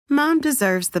Mom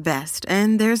deserves the best,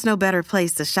 and there's no better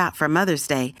place to shop for Mother's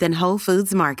Day than Whole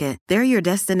Foods Market. They're your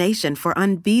destination for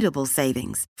unbeatable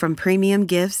savings, from premium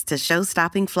gifts to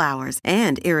show-stopping flowers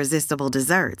and irresistible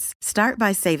desserts. Start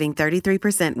by saving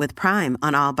 33% with Prime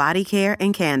on all body care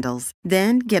and candles.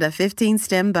 Then get a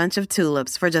 15-stem bunch of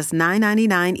tulips for just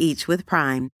 $9.99 each with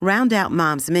Prime. Round out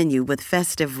Mom's menu with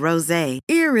festive rosé,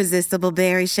 irresistible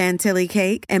berry chantilly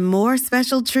cake, and more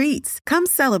special treats. Come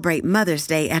celebrate Mother's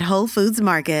Day at Whole Foods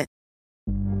Market.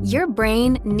 Your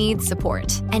brain needs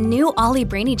support, and new Ollie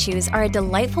Brainy Chews are a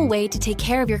delightful way to take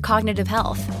care of your cognitive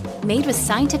health. Made with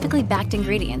scientifically backed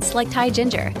ingredients like Thai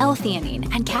ginger,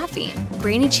 L-theanine, and caffeine,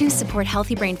 Brainy Chews support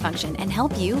healthy brain function and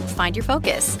help you find your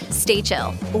focus, stay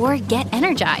chill, or get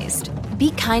energized.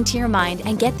 Be kind to your mind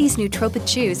and get these nootropic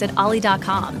chews at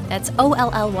ollie.com. That's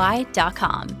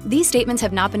OLLY.com. These statements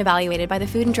have not been evaluated by the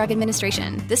Food and Drug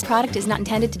Administration. This product is not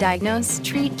intended to diagnose,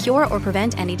 treat, cure, or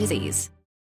prevent any disease.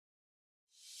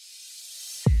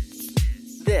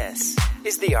 This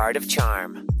is The Art of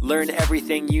Charm. Learn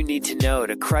everything you need to know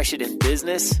to crush it in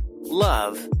business,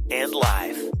 love, and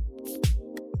life.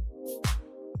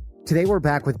 Today we're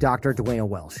back with Dr. Duana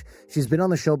Welch. She's been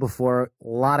on the show before, a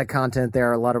lot of content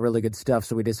there, a lot of really good stuff,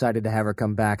 so we decided to have her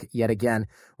come back yet again.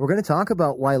 We're going to talk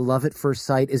about why love at first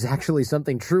sight is actually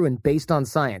something true and based on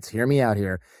science. Hear me out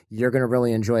here. You're going to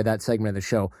really enjoy that segment of the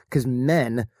show, because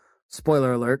men,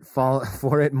 spoiler alert, fall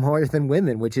for it more than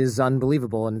women, which is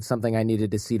unbelievable, and it's something I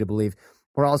needed to see to believe.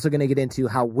 We're also going to get into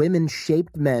how women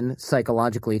shaped men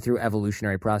psychologically through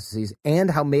evolutionary processes and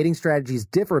how mating strategies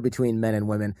differ between men and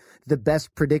women, the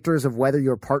best predictors of whether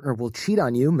your partner will cheat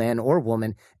on you, man or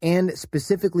woman, and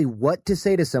specifically what to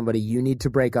say to somebody you need to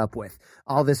break up with.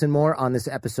 All this and more on this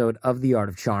episode of The Art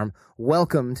of Charm.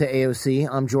 Welcome to AOC.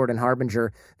 I'm Jordan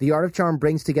Harbinger. The Art of Charm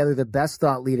brings together the best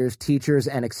thought leaders, teachers,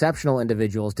 and exceptional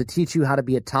individuals to teach you how to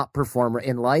be a top performer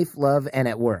in life, love, and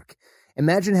at work.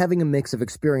 Imagine having a mix of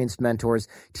experienced mentors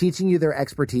teaching you their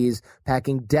expertise,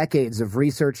 packing decades of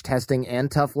research, testing, and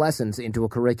tough lessons into a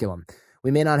curriculum. We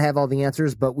may not have all the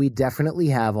answers, but we definitely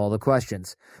have all the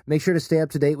questions. Make sure to stay up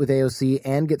to date with AOC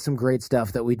and get some great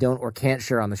stuff that we don't or can't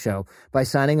share on the show by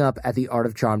signing up at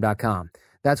theartofcharm.com.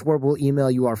 That's where we'll email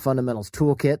you our fundamentals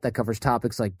toolkit that covers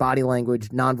topics like body language,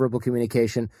 nonverbal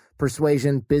communication,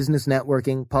 persuasion, business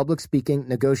networking, public speaking,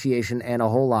 negotiation, and a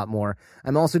whole lot more.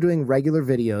 I'm also doing regular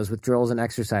videos with drills and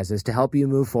exercises to help you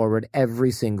move forward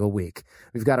every single week.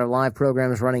 We've got our live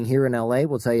programs running here in LA.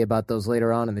 We'll tell you about those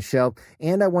later on in the show.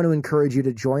 And I want to encourage you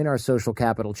to join our Social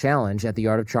Capital Challenge at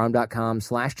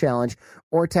theartofcharm.com/challenge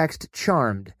or text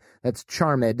CHARMED. That's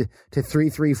CHARMED to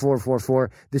 33444.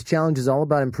 This challenge is all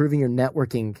about improving your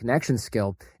networking and connection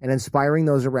skill and inspiring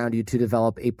those around you to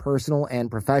develop a personal and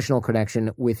professional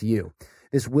connection with you.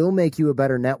 This will make you a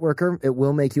better networker. It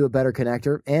will make you a better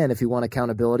connector. And if you want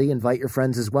accountability, invite your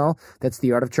friends as well. That's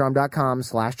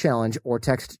theartofcharm.com/challenge or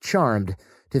text CHARMED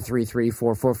to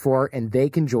 33444 and they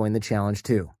can join the challenge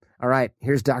too. All right,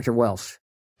 here's Dr. Welch.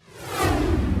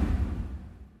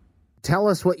 Tell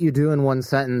us what you do in one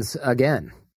sentence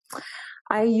again.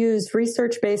 I use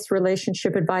research-based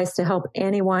relationship advice to help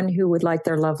anyone who would like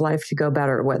their love life to go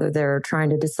better, whether they're trying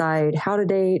to decide how to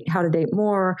date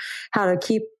more, how to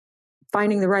keep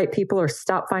finding the right people or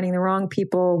stop finding the wrong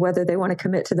people, whether they want to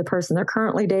commit to the person they're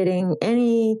currently dating,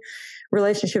 any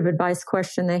relationship advice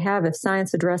question they have. If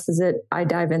science addresses it, I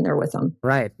dive in there with them.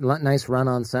 Right. Nice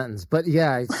run-on sentence. But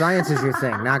yeah, science is your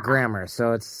thing, not grammar,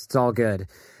 so it's all good.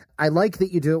 I like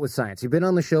that you do it with science. You've been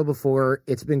on the show before.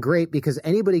 It's been great because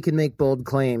anybody can make bold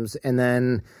claims and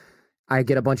then I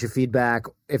get a bunch of feedback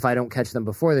if I don't catch them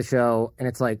before the show. And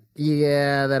it's like,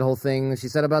 yeah, that whole thing she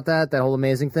said about that whole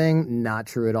amazing thing, not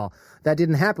true at all. That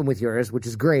didn't happen with yours, which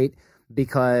is great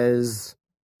because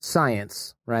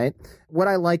science, right? What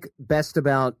I like best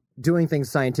about doing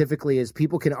things scientifically is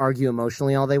people can argue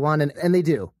emotionally all they want, and they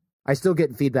do. I still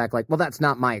get feedback like, well, that's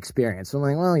not my experience. I'm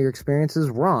like, well, your experience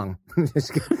is wrong.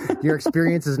 Your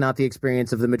experience is not the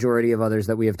experience of the majority of others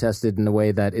that we have tested in a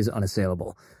way that is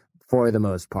unassailable for the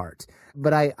most part.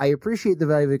 But I appreciate the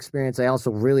value of experience. I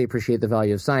also really appreciate the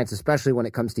value of science, especially when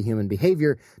it comes to human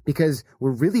behavior, because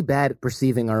we're really bad at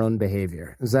perceiving our own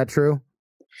behavior. Is that true?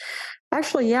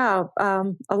 Actually, yeah.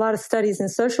 A lot of studies in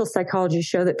social psychology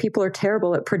show that people are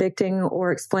terrible at predicting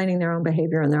or explaining their own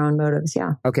behavior and their own motives.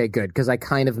 Yeah. Okay, good. Because I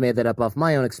kind of made that up off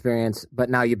my own experience, but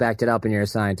now you backed it up and you're a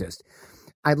scientist.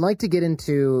 I'd like to get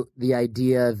into the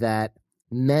idea that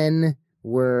men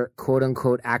were, quote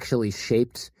unquote, actually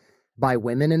shaped by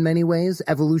women in many ways,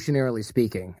 evolutionarily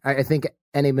speaking. I think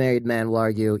any married man will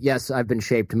argue, yes, I've been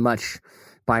shaped much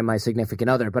by my significant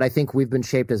other, but I think we've been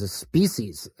shaped as a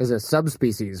species, as a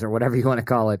subspecies, or whatever you want to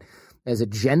call it, as a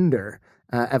gender,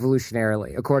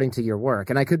 evolutionarily, according to your work.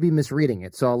 And I could be misreading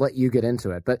it, so I'll let you get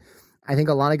into it. But I think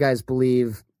a lot of guys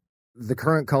believe the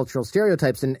current cultural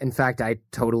stereotypes, and in fact, I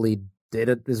totally did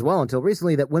it as well until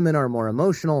recently, that women are more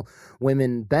emotional,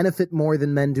 women benefit more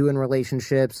than men do in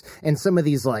relationships, and some of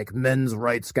these like men's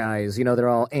rights guys, they're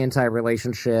all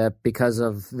anti-relationship because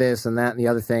of this and that and the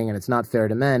other thing, and it's not fair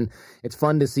to men. It's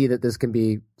fun to see that this can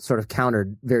be sort of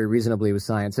countered very reasonably with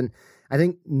science. And I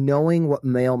think knowing what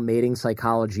male mating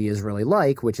psychology is really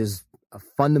like, which is a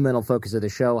fundamental focus of the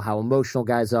show, how emotional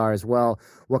guys are as well,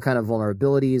 what kind of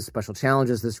vulnerabilities, special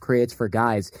challenges this creates for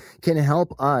guys, can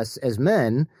help us as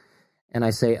men. And I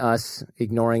say us,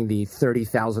 ignoring the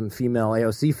 30,000 female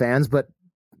AOC fans, but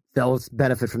they'll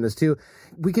benefit from this too.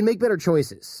 We can make better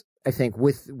choices, I think,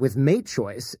 with mate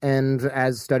choice. And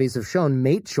as studies have shown,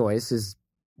 mate choice is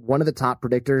one of the top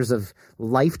predictors of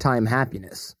lifetime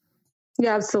happiness.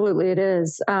 Yeah, absolutely. It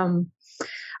is.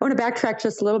 I want to backtrack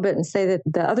just a little bit and say that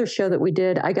the other show that we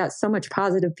did, I got so much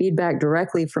positive feedback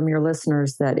directly from your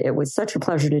listeners that it was such a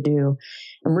pleasure to do.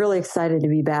 I'm really excited to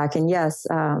be back. And yes,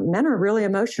 men are really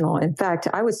emotional. In fact,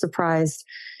 I was surprised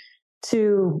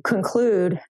to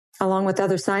conclude, along with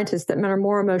other scientists, that men are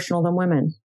more emotional than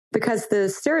women. Because the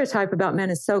stereotype about men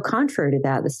is so contrary to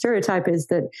that. The stereotype is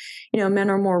that,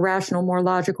 men are more rational, more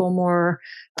logical, more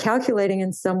calculating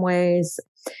in some ways.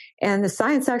 And the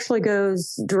science actually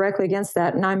goes directly against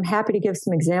that. And I'm happy to give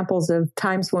some examples of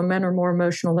times when men are more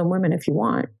emotional than women if you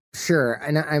want. Sure.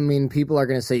 And I mean, people are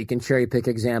going to say you can cherry pick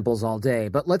examples all day,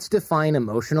 but let's define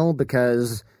emotional,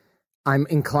 because I'm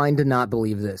inclined to not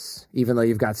believe this, even though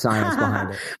you've got science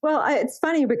behind it. Well, it's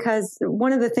funny because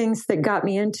one of the things that got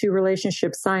me into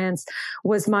relationship science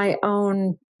was my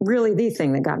own, really the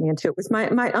thing that got me into it was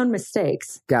my own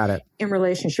mistakes. Got it. In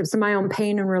relationships and my own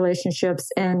pain in relationships.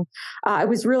 And I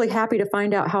was really happy to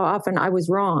find out how often I was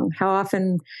wrong, how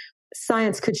often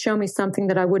science could show me something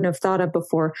that I wouldn't have thought of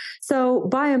before. So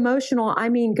by emotional, I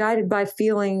mean guided by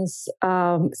feelings,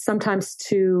 sometimes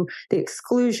to the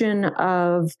exclusion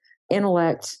of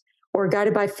intellect, or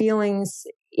guided by feelings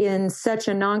in such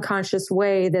a non-conscious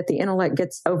way that the intellect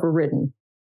gets overridden.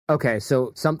 Okay,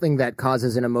 so something that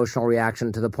causes an emotional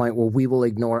reaction to the point where we will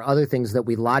ignore other things that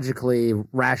we logically,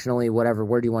 rationally, whatever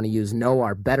word you want to use, know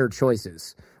are better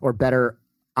choices or better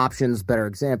options, better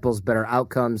examples, better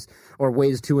outcomes, or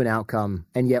ways to an outcome,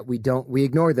 and yet we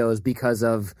ignore those because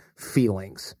of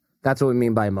feelings. That's what we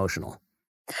mean by emotional.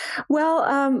 Well,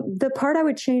 the part I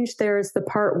would change there is the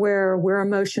part where we're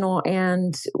emotional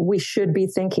and we should be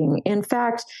thinking. In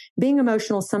fact, being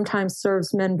emotional sometimes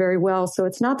serves men very well. So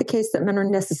it's not the case that men are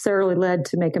necessarily led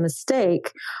to make a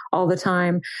mistake all the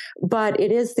time, but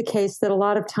it is the case that a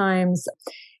lot of times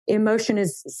emotion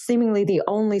is seemingly the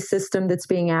only system that's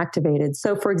being activated.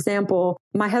 So, for example,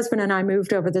 my husband and I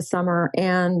moved over the summer,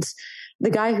 and the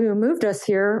guy who moved us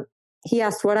here, he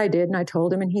asked what I did, and I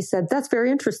told him, and he said, "That's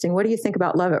very interesting. What do you think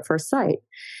about love at first sight?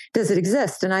 Does it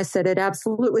exist?" And I said, "It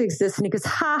absolutely exists." And he goes,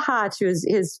 "Ha ha," to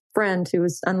his friend who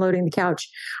was unloading the couch.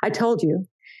 "I told you."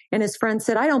 And his friend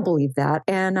said, "I don't believe that."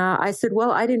 And I said,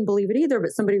 "Well, I didn't believe it either,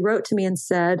 but somebody wrote to me and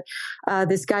said,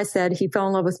 this guy said he fell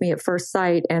in love with me at first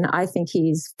sight, and I think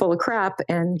he's full of crap,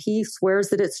 and he swears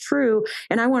that it's true.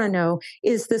 And I want to know,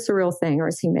 is this a real thing, or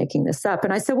is he making this up?"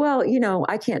 And I said, "Well,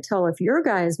 I can't tell if your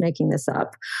guy is making this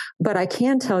up, but I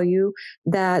can tell you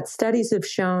that studies have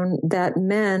shown that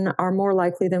men are more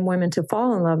likely than women to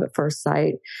fall in love at first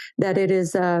sight, that it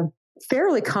is a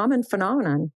fairly common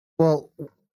phenomenon." Well,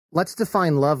 let's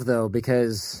define love, though,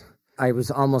 because I was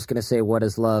almost going to say, what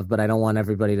is love? But I don't want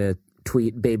everybody to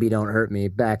tweet, "Baby, don't hurt me,"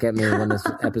 back at me when this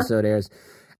episode airs.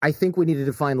 I think we need to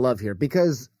define love here,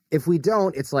 because if we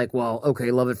don't, it's like, well,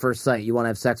 okay, love at first sight. You want to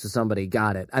have sex with somebody.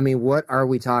 Got it. I mean, what are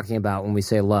we talking about when we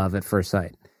say love at first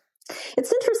sight?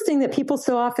 It's interesting that people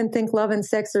so often think love and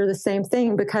sex are the same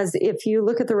thing, because if you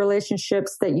look at the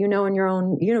relationships that you know in your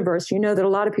own universe, you know that a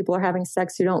lot of people are having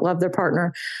sex who don't love their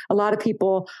partner. A lot of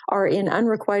people are in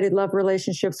unrequited love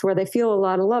relationships where they feel a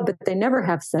lot of love, but they never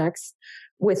have sex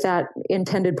with that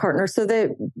intended partner. So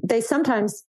they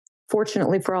sometimes,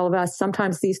 fortunately for all of us,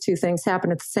 sometimes these two things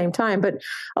happen at the same time, but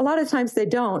a lot of times they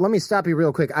don't. Let me stop you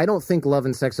real quick. I don't think love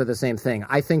and sex are the same thing.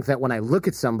 I think that when I look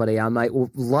at somebody, I might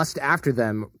lust after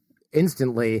them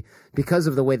instantly because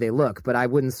of the way they look, but I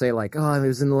wouldn't say like, oh, I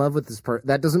was in love with this person.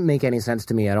 That doesn't make any sense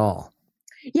to me at all.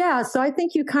 Yeah, so I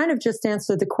think you kind of just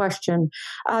answered the question.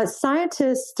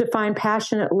 Scientists define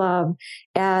passionate love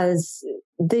as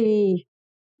the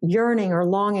yearning or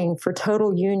longing for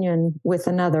total union with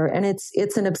another. And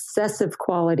it's an obsessive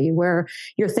quality where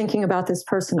you're thinking about this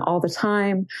person all the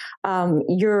time.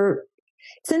 You're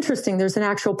It's interesting. There's an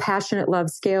actual passionate love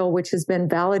scale, which has been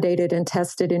validated and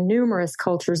tested in numerous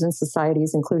cultures and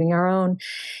societies, including our own.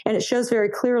 And it shows very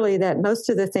clearly that most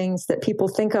of the things that people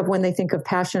think of when they think of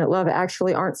passionate love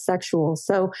actually aren't sexual.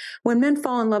 So when men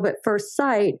fall in love at first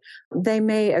sight, they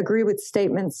may agree with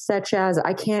statements such as,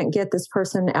 I can't get this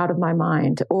person out of my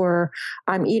mind, or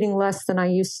I'm eating less than I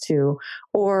used to,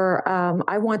 or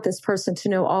I want this person to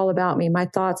know all about me, my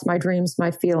thoughts, my dreams,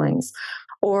 my feelings.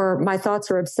 Or my thoughts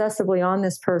are obsessively on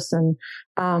this person.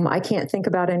 I can't think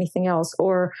about anything else.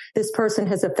 Or this person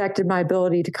has affected my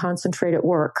ability to concentrate at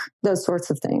work. Those sorts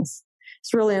of things.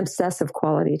 It's really an obsessive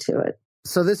quality to it.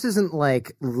 So this isn't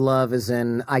like love as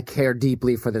in I care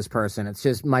deeply for this person. It's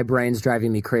just my brain's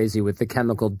driving me crazy with the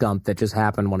chemical dump that just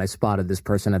happened when I spotted this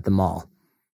person at the mall.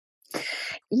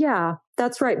 Yeah,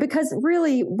 that's right. Because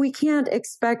really, we can't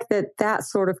expect that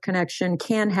sort of connection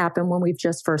can happen when we've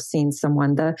just first seen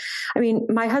someone.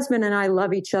 My husband and I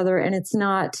love each other, and it's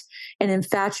not an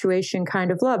infatuation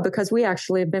kind of love because we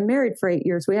actually have been married for 8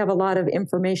 years. We have a lot of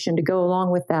information to go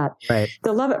along with that. Right.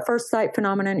 The love at first sight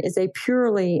phenomenon is a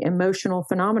purely emotional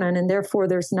phenomenon, and therefore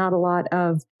there's not a lot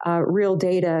of real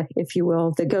data, if you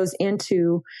will, that goes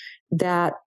into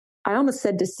that. I almost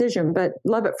said decision, but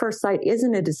love at first sight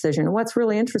isn't a decision. What's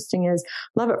really interesting is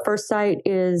love at first sight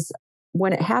is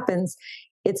when it happens,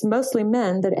 it's mostly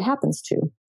men that it happens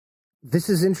to. This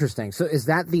is interesting. So is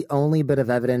that the only bit of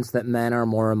evidence that men are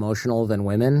more emotional than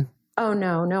women? Oh,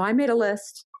 no. I made a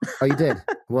list. Oh, you did?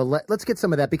 Well, let's get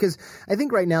some of that, because I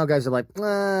think right now guys are like,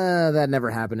 that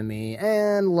never happened to me.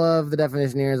 And love, the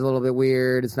definition here is a little bit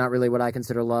weird. It's not really what I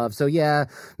consider love. So yeah,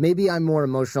 maybe I'm more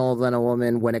emotional than a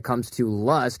woman when it comes to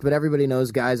lust, but everybody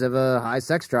knows guys have a high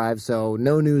sex drive, so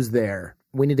no news there.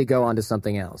 We need to go on to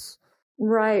something else.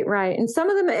 Right. And some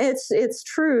of them, it's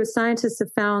true. Scientists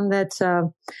have found that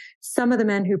some of the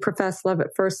men who profess love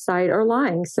at first sight are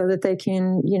lying so that they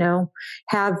can,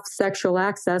 have sexual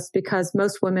access, because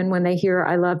most women, when they hear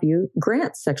I love you,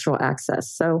 grant sexual access.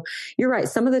 So you're right.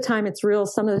 Some of the time it's real.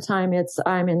 Some of the time it's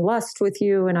I'm in lust with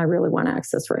you and I really want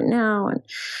access right now. And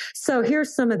so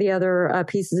here's some of the other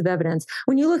pieces of evidence.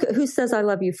 When you look at who says I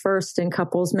love you first in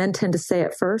couples, men tend to say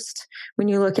it first. When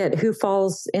you look at who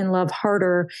falls in love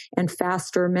harder and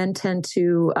faster, men tend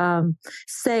to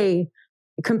say,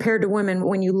 compared to women,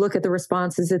 when you look at the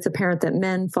responses, it's apparent that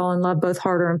men fall in love both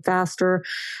harder and faster.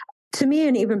 To me,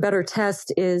 an even better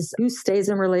test is who stays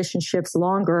in relationships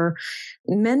longer.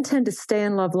 Men tend to stay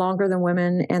in love longer than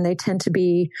women, and they tend to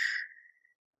be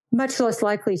much less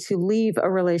likely to leave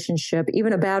a relationship,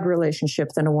 even a bad relationship,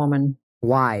 than a woman.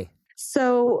 Why?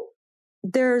 So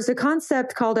there's a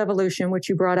concept called evolution, which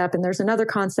you brought up, and there's another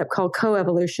concept called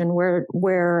coevolution,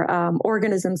 where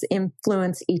organisms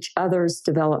influence each other's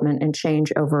development and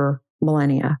change over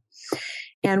millennia.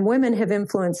 And women have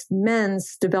influenced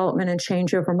men's development and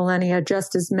change over millennia,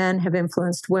 just as men have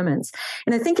influenced women's.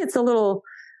 And I think it's a little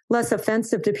less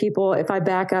offensive to people if I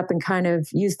back up and kind of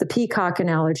use the peacock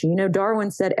analogy.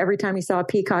 Darwin said every time he saw a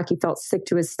peacock, he felt sick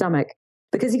to his stomach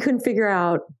because he couldn't figure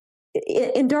out.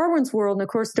 In Darwin's world, and of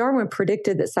course, Darwin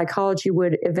predicted that psychology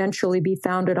would eventually be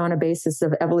founded on a basis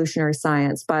of evolutionary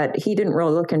science, but he didn't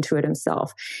really look into it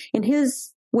himself. In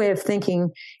his way of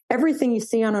thinking, everything you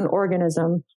see on an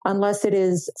organism, unless it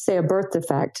is, say, a birth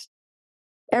defect,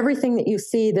 everything that you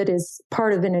see that is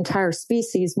part of an entire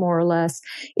species, more or less,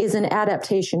 is an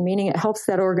adaptation, meaning it helps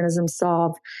that organism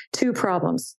solve two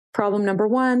problems. Problem number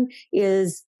one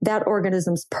is that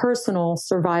organism's personal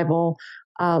survival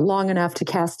long enough to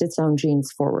cast its own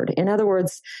genes forward. In other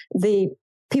words, the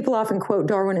people often quote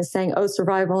Darwin as saying,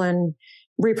 survival and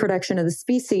reproduction of the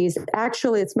species.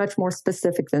 Actually, it's much more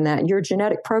specific than that. Your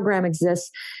genetic program exists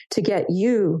to get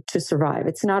you to survive.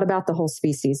 It's not about the whole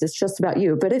species. It's just about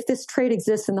you. But if this trait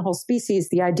exists in the whole species,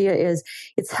 the idea is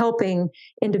it's helping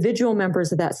individual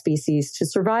members of that species to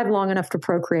survive long enough to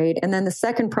procreate. And then the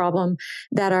second problem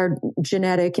that our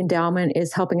genetic endowment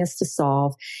is helping us to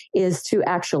solve is to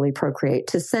actually procreate,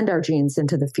 to send our genes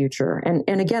into the future.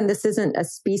 And again, this isn't a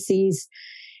species.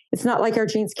 It's not like our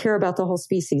genes care about the whole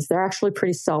species. They're actually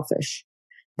pretty selfish.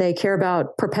 They care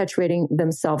about perpetuating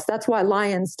themselves. That's why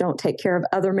lions don't take care of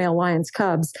other male lions'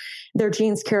 cubs. Their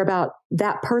genes care about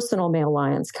that personal male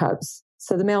lion's cubs.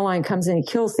 So the male lion comes in, he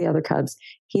kills the other cubs.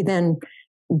 He then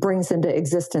brings into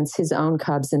existence his own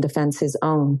cubs and defends his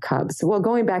own cubs. Well,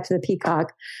 going back to the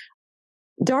peacock,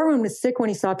 Darwin was sick when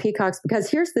he saw peacocks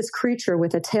because here's this creature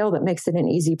with a tail that makes it an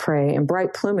easy prey and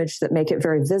bright plumage that make it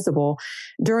very visible.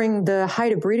 During the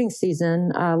height of breeding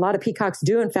season, a lot of peacocks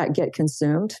do in fact get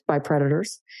consumed by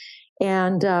predators.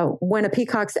 And when a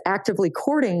peacock's actively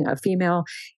courting a female,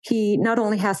 he not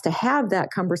only has to have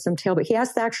that cumbersome tail, but he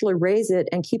has to actually raise it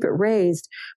and keep it raised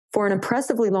for an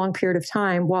impressively long period of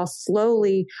time while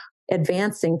slowly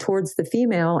advancing towards the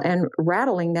female and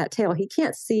rattling that tail. He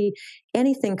can't see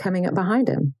anything coming up behind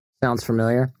him. Sounds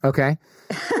familiar. Okay.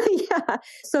 Yeah.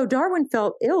 So Darwin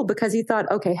felt ill because he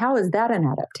thought, okay, how is that an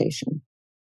adaptation?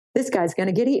 This guy's going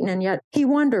to get eaten. And yet he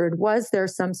wondered, was there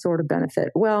some sort of benefit?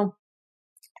 Well,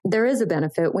 there is a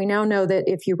benefit. We now know that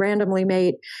if you randomly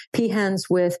mate peahens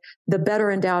with the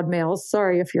better endowed males,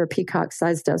 sorry if you're a peacock,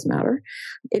 size does matter.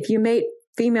 If you mate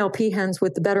female peahens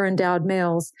with the better endowed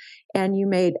males and you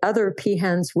mate other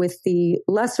peahens with the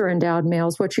lesser endowed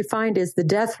males, what you find is the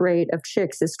death rate of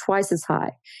chicks is twice as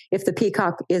high if the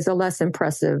peacock is a less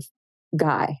impressive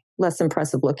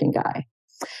looking guy.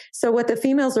 So what the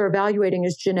females are evaluating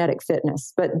is genetic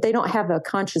fitness, but they don't have a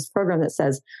conscious program that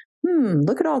says,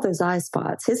 look at all those eye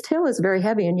spots. His tail is very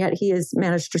heavy, and yet he has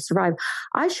managed to survive.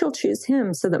 I shall choose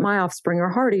him so that my offspring are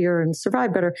hardier and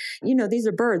survive better. You know, these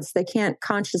are birds. They can't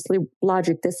consciously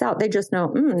logic this out. They just know,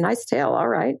 nice tail. All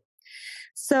right.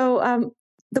 So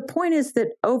the point is that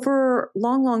over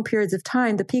long, long periods of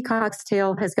time, the peacock's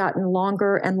tail has gotten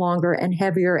longer and longer and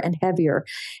heavier and heavier.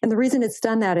 And the reason it's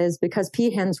done that is because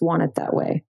peahens want it that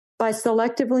way. By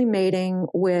selectively mating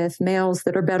with males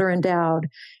that are better endowed,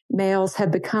 males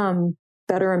have become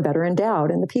better and better endowed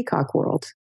in the peacock world.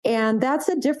 And that's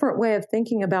a different way of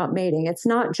thinking about mating. It's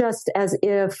not just as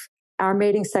if our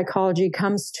mating psychology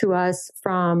comes to us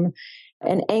from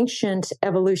an ancient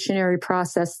evolutionary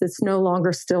process that's no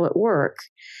longer still at work.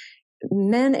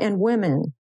 Men and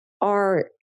women are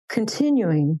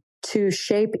continuing to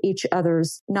shape each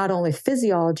other's not only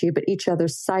physiology, but each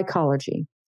other's psychology.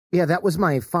 Yeah, that was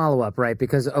my follow-up, right?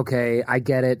 Because, okay, I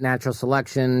get it, natural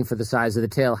selection for the size of the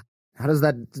tail. How does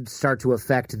that start to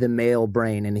affect the male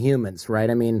brain in humans, right?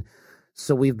 I mean,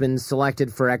 so we've been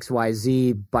selected for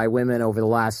XYZ by women over the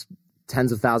last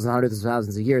tens of thousands, hundreds of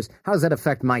thousands of years. How does that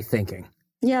affect my thinking?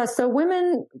 Yeah, so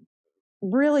women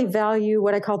really value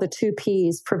what I call the 2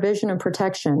 Ps, provision and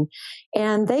protection.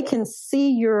 And they can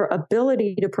see your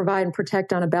ability to provide and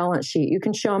protect on a balance sheet. You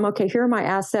can show them, okay, here are my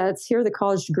assets. Here are the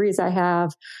college degrees I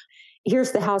have.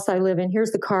 Here's the house I live in.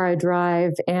 Here's the car I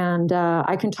drive. And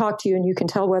I can talk to you and you can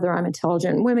tell whether I'm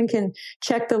intelligent. And women can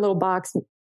check the little box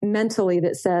mentally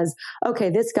that says,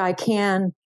 okay, this guy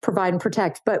can provide and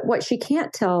protect. But what she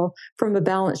can't tell from a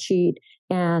balance sheet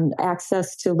and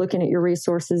access to looking at your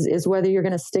resources is whether you're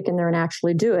going to stick in there and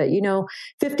actually do it. You know,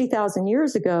 50,000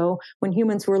 years ago, when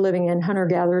humans were living in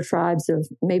hunter-gatherer tribes of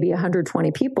maybe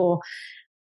 120 people,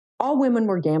 all women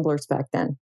were gamblers back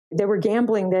then. They were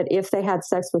gambling that if they had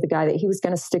sex with a guy, that he was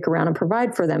going to stick around and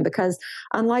provide for them. Because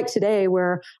unlike today,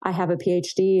 where I have a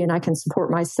PhD and I can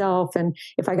support myself, and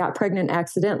if I got pregnant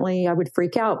accidentally, I would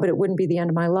freak out, but it wouldn't be the end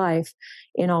of my life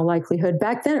in all likelihood.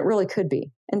 Back then, it really could be.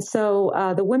 And so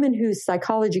the women whose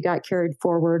psychology got carried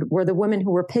forward were the women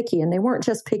who were picky. And they weren't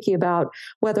just picky about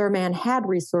whether a man had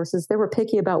resources. They were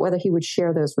picky about whether he would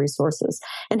share those resources.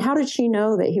 And how did she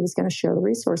know that he was going to share the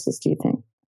resources, do you think?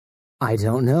 I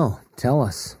don't know. Tell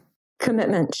us.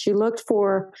 Commitment. She looked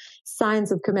for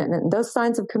signs of commitment. And those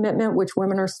signs of commitment, which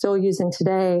women are still using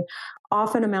today,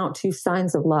 often amount to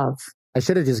signs of love. I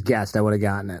should have just guessed. I would have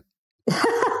gotten it.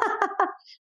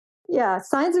 Yeah,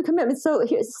 signs of commitment. So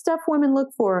here's stuff women look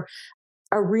for.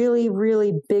 A really,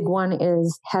 really big one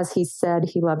is, has he said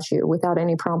he loves you without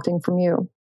any prompting from you?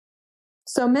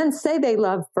 So men say they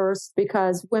love first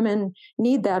because women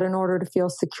need that in order to feel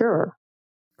secure.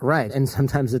 Right. And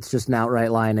sometimes it's just an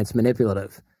outright lie and it's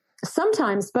manipulative.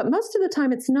 Sometimes, but most of the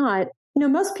time it's not. You know,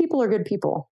 most people are good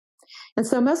people. And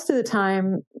so most of the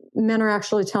time, men are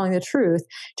actually telling the truth.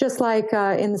 Just like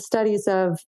in the studies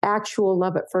of actual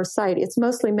love at first sight, it's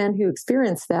mostly men who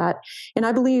experience that. And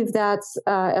I believe that's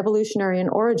evolutionary in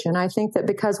origin. I think that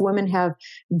because women have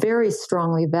very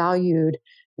strongly valued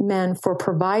men for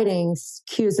providing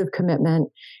cues of commitment,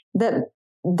 that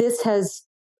this has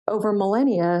over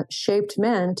millennia shaped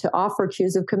men to offer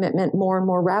cues of commitment more and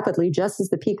more rapidly, just as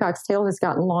the peacock's tail has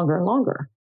gotten longer and longer.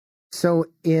 So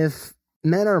if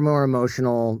men are more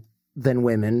emotional than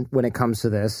women when it comes to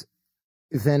this,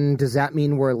 then does that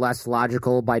mean we're less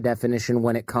logical by definition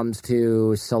when it comes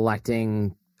to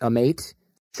selecting a mate?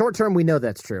 Short term, we know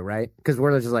that's true, right? Because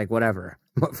we're just like, whatever.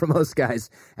 For most guys,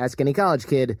 ask any college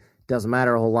kid, doesn't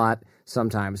matter a whole lot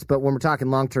sometimes. But when we're talking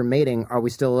long-term mating, are we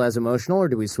still as emotional, or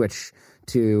do we switch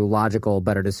to logical,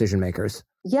 better decision makers?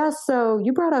 Yes. So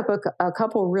you brought up a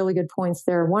couple really good points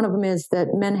there. One of them is that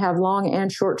men have long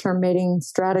and short-term mating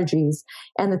strategies,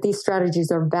 and that these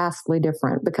strategies are vastly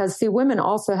different. Because, see, women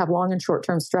also have long and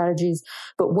short-term strategies,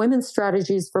 but women's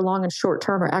strategies for long and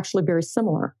short-term are actually very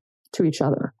similar to each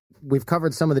other. We've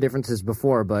covered some of the differences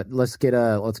before, but let's get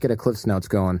a Cliff's Notes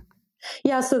going.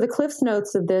 Yeah, so the Cliff's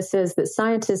Notes of this is that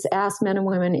scientists asked men and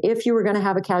women, if you were going to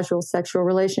have a casual sexual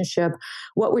relationship,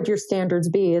 what would your standards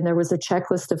be? And there was a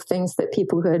checklist of things that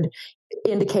people could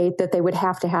indicate that they would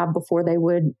have to have before they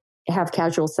would have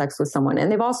casual sex with someone.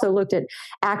 And they've also looked at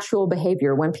actual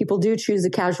behavior. When people do choose a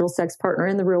casual sex partner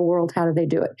in the real world, how do they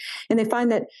do it? And they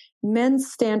find that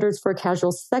men's standards for a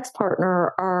casual sex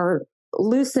partner are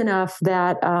loose enough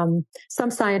that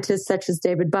some scientists, such as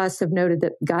David Buss, have noted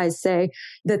that guys say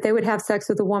that they would have sex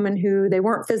with a woman who they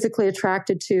weren't physically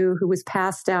attracted to, who was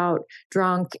passed out,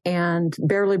 drunk, and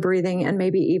barely breathing, and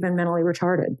maybe even mentally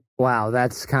retarded. Wow,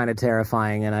 that's kind of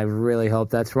terrifying, and I really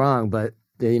hope that's wrong, but,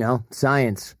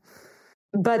 science.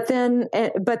 But then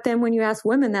when you ask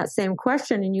women that same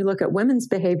question and you look at women's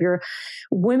behavior,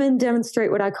 women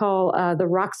demonstrate what I call the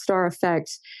rock star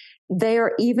effect. They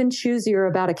are even choosier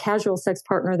about a casual sex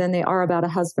partner than they are about a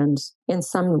husband in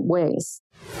some ways.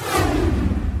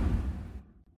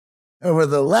 Over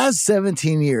the last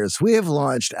 17 years, we have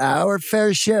launched our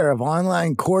fair share of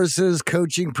online courses,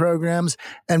 coaching programs,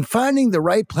 and finding the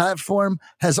right platform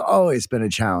has always been a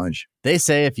challenge. They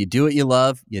say if you do what you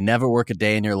love, you never work a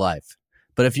day in your life.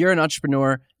 But if you're an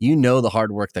entrepreneur, you know the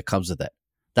hard work that comes with it.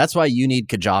 That's why you need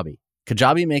Kajabi.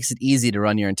 Kajabi makes it easy to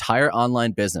run your entire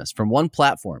online business from one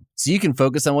platform so you can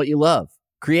focus on what you love,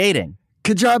 creating.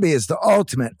 Kajabi is the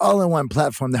ultimate all-in-one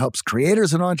platform that helps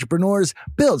creators and entrepreneurs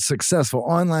build successful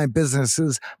online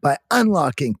businesses by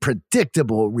unlocking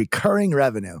predictable, recurring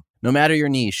revenue. No matter your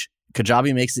niche,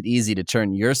 Kajabi makes it easy to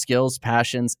turn your skills,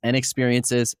 passions, and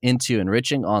experiences into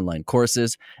enriching online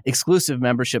courses, exclusive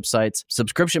membership sites,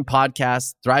 subscription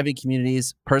podcasts, thriving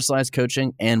communities, personalized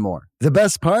coaching, and more. The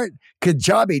best part?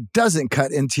 Kajabi doesn't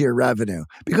cut into your revenue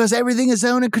because everything is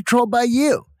owned and controlled by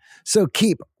you. So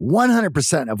keep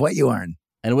 100% of what you earn.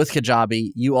 And with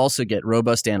Kajabi, you also get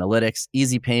robust analytics,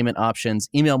 easy payment options,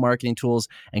 email marketing tools,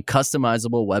 and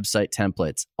customizable website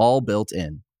templates, all built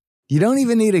in. You don't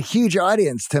even need a huge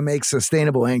audience to make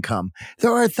sustainable income.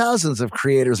 There are thousands of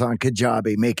creators on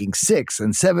Kajabi making 6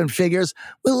 and 7 figures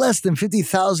with less than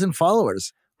 50,000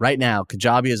 followers. Right now,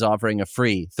 Kajabi is offering a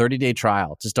free 30-day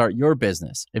trial to start your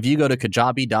business if you go to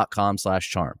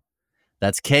kajabi.com/charm.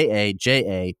 That's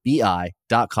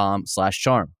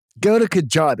KAJABI.com/charm. Go to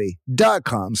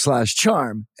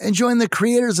kajabi.com/charm and join the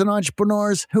creators and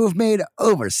entrepreneurs who have made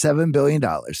over $7 billion.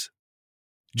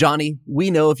 Johnny,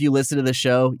 we know if you listen to the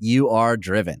show, you are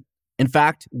driven. In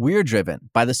fact, we're driven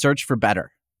by the search for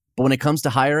better. But when it comes to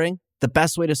hiring, the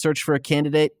best way to search for a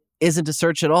candidate isn't to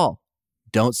search at all.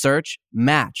 Don't search,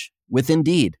 match with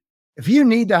Indeed. If you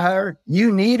need to hire,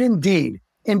 you need Indeed.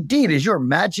 Indeed is your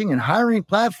matching and hiring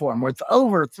platform with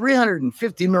over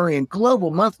 350 million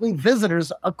global monthly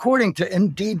visitors, according to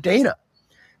Indeed data,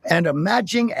 and a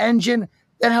matching engine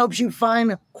that helps you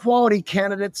find quality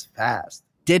candidates fast.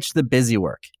 Ditch the busy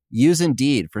work. Use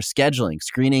Indeed for scheduling,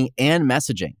 screening, and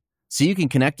messaging so you can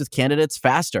connect with candidates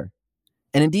faster.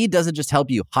 And Indeed doesn't just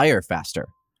help you hire faster.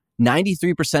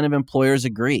 93% of employers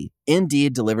agree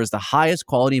Indeed delivers the highest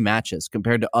quality matches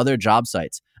compared to other job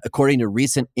sites, according to a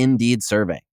recent Indeed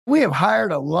survey. We have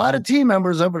hired a lot of team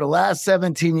members over the last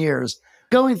 17 years.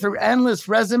 Going through endless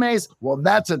resumes, well,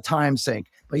 that's a time sink.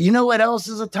 But you know what else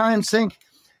is a time sink?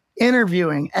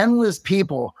 Interviewing endless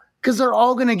people, because they're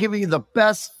all going to give you the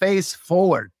best face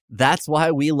forward. That's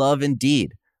why we love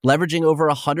Indeed, leveraging over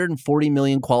 140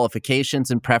 million qualifications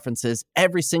and preferences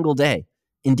every single day.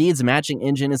 Indeed's matching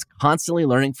engine is constantly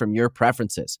learning from your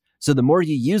preferences. So the more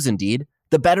you use Indeed,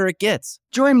 the better it gets.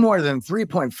 Join more than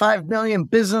 3.5 million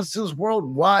businesses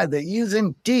worldwide that use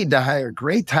Indeed to hire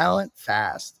great talent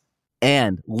fast.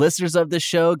 And listeners of this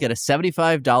show get a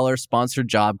 $75 sponsored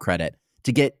job credit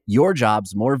to get your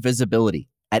jobs more visibility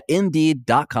at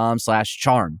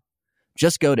Indeed.com/charm.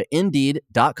 Just go to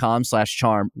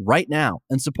Indeed.com/charm right now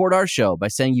and support our show by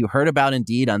saying you heard about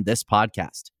Indeed on this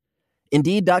podcast.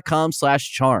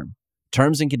 Indeed.com/charm.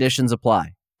 Terms and conditions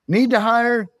apply. Need to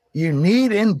hire? You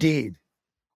need Indeed.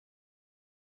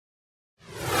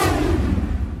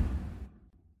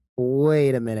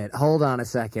 Wait a minute. Hold on a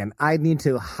second. I need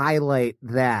to highlight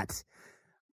that.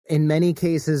 In many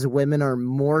cases, women are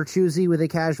more choosy with a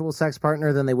casual sex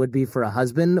partner than they would be for a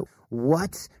husband.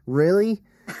 What? Really?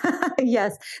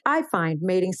 Yes. I find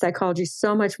mating psychology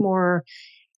so much more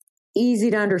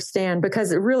easy to understand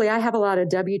because really I have a lot of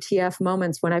WTF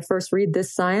moments when I first read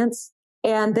this science.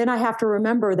 And then I have to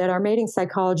remember that our mating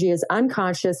psychology is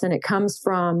unconscious and it comes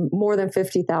from more than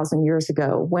 50,000 years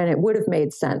ago when it would have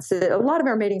made sense. A lot of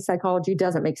our mating psychology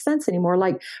doesn't make sense anymore.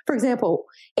 Like, for example,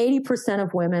 80%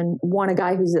 of women want a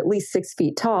guy who's at least 6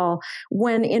 feet tall,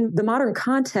 when in the modern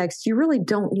context, you really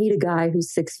don't need a guy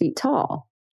who's 6 feet tall.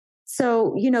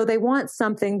 So, they want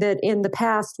something that in the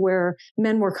past where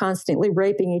men were constantly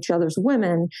raping each other's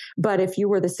women, but if you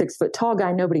were the 6 foot tall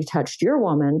guy, nobody touched your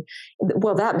woman.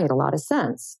 Well, that made a lot of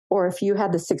sense. Or if you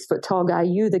had the 6 foot tall guy,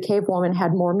 you, the cave woman,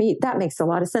 had more meat. That makes a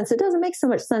lot of sense. It doesn't make so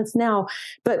much sense now,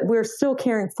 but we're still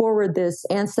carrying forward this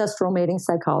ancestral mating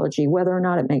psychology, whether or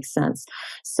not it makes sense.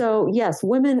 So yes,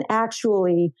 women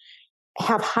actually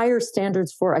have higher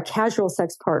standards for a casual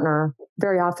sex partner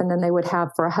very often than they would have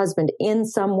for a husband in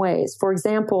some ways. For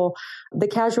example, the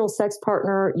casual sex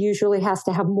partner usually has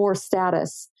to have more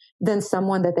status than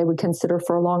someone that they would consider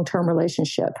for a long-term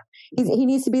relationship. He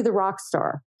needs to be the rock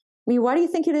star. I mean, why do you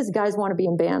think it is guys want to be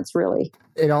in bands, really?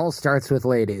 It all starts with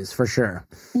ladies, for sure.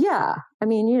 Yeah. I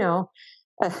mean, you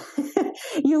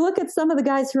look at some of the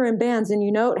guys who are in bands and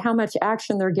you note how much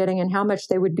action they're getting and how much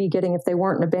they would be getting if they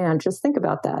weren't in a band. Just think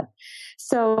about that.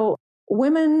 So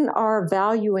women are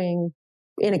valuing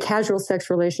in a casual sex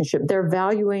relationship, they're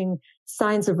valuing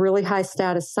signs of really high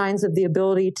status, signs of the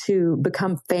ability to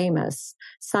become famous,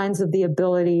 signs of the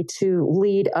ability to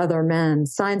lead other men,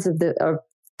 signs of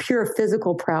pure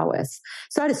physical prowess.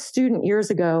 So I had a student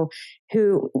years ago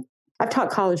who I've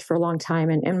taught college for a long time,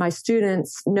 and my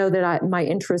students know that my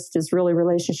interest is really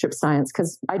relationship science,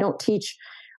 because I don't teach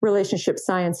relationship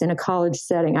science in a college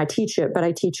setting. I teach it, but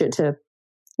I teach it to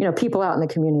people out in the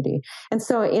community. And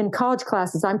so in college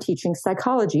classes, I'm teaching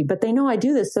psychology, but they know I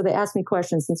do this. So they ask me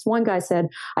questions. Since one guy said,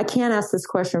 I can't ask this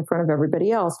question in front of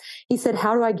everybody else. He said,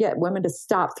 how do I get women to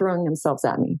stop throwing themselves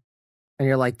at me? And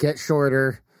you're like, get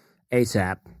shorter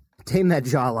ASAP. Tame that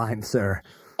jawline, sir.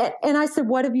 And I said,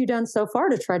 what have you done so far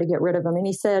to try to get rid of him? And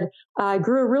he said, I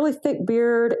grew a really thick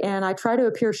beard and I try to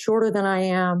appear shorter than I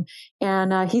am.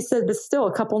 And he said, but still,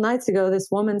 a couple nights ago, this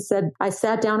woman said, I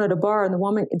sat down at a bar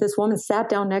and this woman sat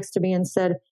down next to me and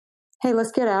said, hey,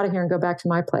 let's get out of here and go back to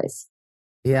my place.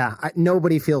 Yeah,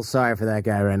 nobody feels sorry for that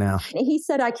guy right now. He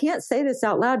said, I can't say this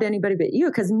out loud to anybody but you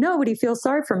because nobody feels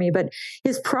sorry for me. But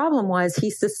his problem was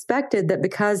he suspected that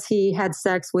because he had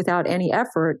sex without any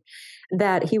effort,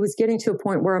 that he was getting to a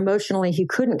point where emotionally he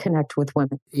couldn't connect with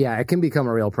women. Yeah, it can become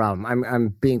a real problem. I'm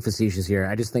being facetious here.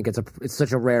 I just think it's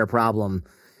such a rare problem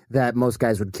that most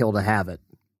guys would kill to have it.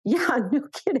 Yeah, no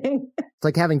kidding. It's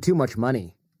like having too much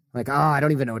money. Like, I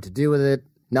don't even know what to do with it.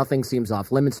 Nothing seems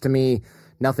off limits to me.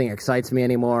 Nothing excites me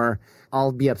anymore.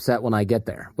 I'll be upset when I get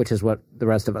there, which is what the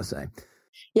rest of us say.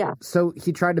 Yeah. So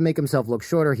he tried to make himself look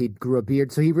shorter. He grew a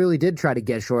beard. So he really did try to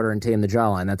get shorter and tame the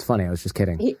jawline. That's funny. I was just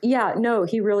kidding. He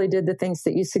really did the things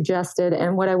that you suggested.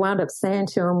 And what I wound up saying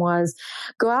to him was,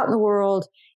 go out in the world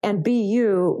and be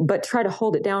you, but try to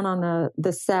hold it down on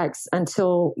the sex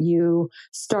until you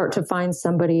start to find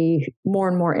somebody more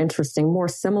and more interesting, more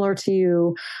similar to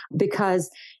you, because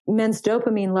men's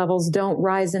dopamine levels don't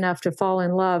rise enough to fall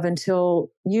in love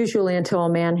usually until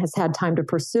a man has had time to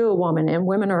pursue a woman. And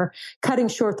women are cutting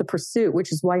short the pursuit,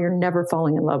 which is why you're never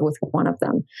falling in love with one of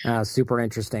them. Super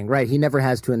interesting. Right. He never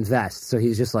has to invest. So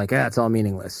he's just like, it's all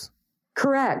meaningless.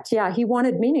 Correct. Yeah. He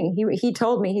wanted meaning. He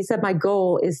told me, he said, my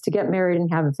goal is to get married and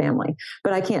have a family,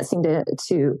 but I can't seem to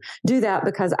do that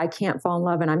because I can't fall in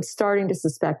love. And I'm starting to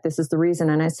suspect this is the reason.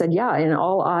 And I said, yeah, in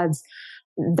all odds,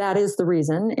 that is the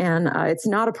reason. And it's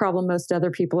not a problem most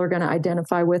other people are going to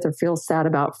identify with or feel sad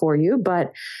about for you.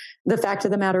 But the fact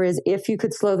of the matter is, if you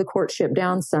could slow the courtship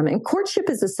down some, and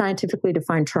courtship is a scientifically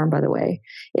defined term, by the way,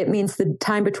 it means the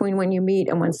time between when you meet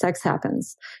and when sex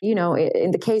happens. In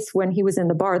the case when he was in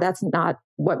the bar, that's not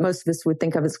what most of us would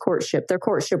think of as courtship. Their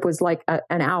courtship was like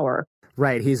an hour.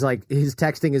 Right. He's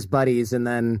texting his buddies and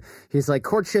then he's like,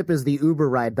 courtship is the Uber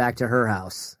ride back to her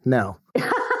house. No.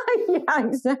 Yeah,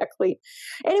 exactly.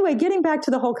 Anyway, getting back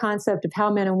to the whole concept of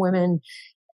how men and women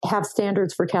have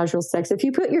standards for casual sex. If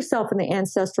you put yourself in the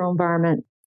ancestral environment,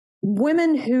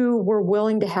 women who were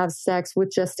willing to have sex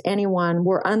with just anyone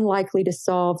were unlikely to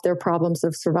solve their problems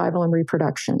of survival and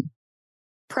reproduction.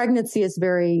 Pregnancy is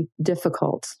very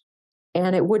difficult,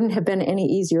 and it wouldn't have been any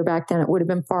easier back then. It would have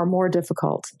been far more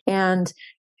difficult. And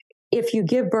if you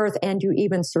give birth and you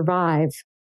even survive,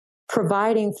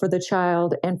 providing for the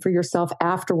child and for yourself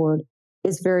afterward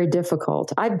is very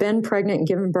difficult. I've been pregnant and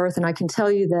given birth, and I can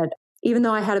tell you that even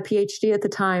though I had a PhD at the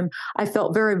time, I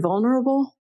felt very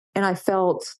vulnerable, and I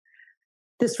felt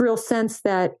this real sense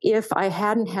that if I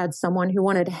hadn't had someone who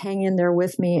wanted to hang in there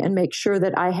with me and make sure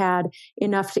that I had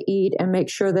enough to eat and make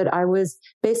sure that I was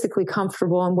basically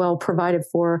comfortable and well provided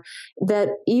for, that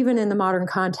even in the modern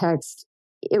context,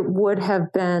 it would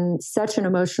have been such an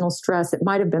emotional stress. It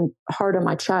might have been hard on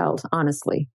my child,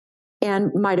 honestly.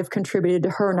 and might have contributed to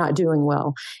her not doing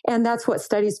well. And that's what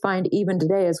studies find even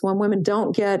today is when women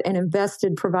don't get an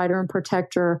invested provider and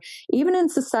protector, even in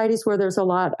societies where there's a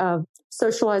lot of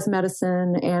socialized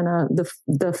medicine and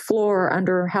the floor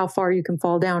under how far you can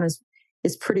fall down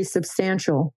is pretty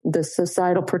substantial, the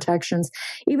societal protections.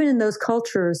 Even in those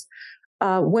cultures,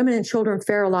 women and children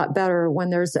fare a lot better when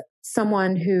there's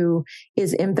someone who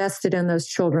is invested in those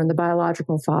children, the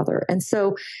biological father. And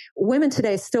so women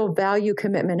today still value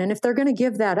commitment. And if they're going to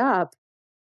give that up,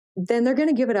 then they're going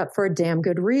to give it up for a damn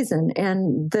good reason.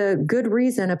 And the good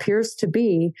reason appears to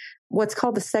be what's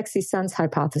called the sexy sons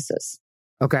hypothesis.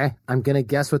 Okay. I'm going to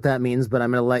guess what that means, but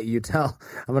I'm going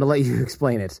to let you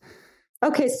explain it.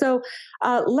 Okay, so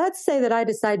let's say that I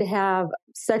decide to have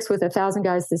sex with 1,000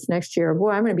 guys this next year.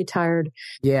 Boy, I'm going to be tired.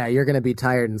 Yeah, you're going to be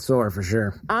tired and sore for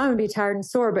sure. I'm going to be tired and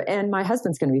sore, and my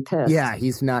husband's going to be pissed. Yeah,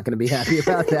 he's not going to be happy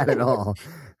about that at all.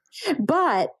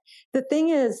 But the thing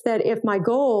is that if my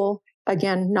goal,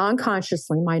 again,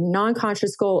 non-consciously, my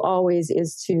non-conscious goal always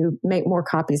is to make more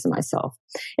copies of myself.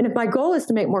 And if my goal is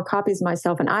to make more copies of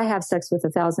myself and I have sex with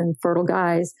 1,000 fertile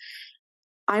guys,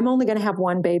 I'm only going to have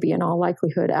one baby in all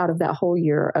likelihood out of that whole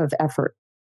year of effort.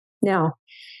 Now,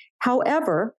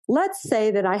 however, let's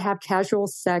say that I have casual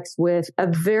sex with a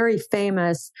very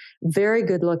famous, very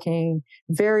good looking,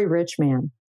 very rich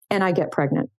man, and I get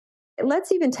pregnant.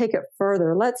 Let's even take it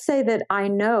further. Let's say that I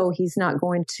know he's not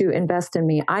going to invest in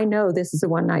me. I know this is a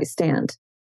one night stand.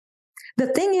 The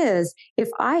thing is, if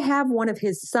I have one of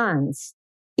his sons,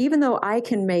 even though I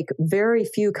can make very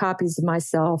few copies of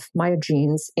myself, my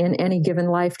genes, in any given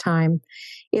lifetime,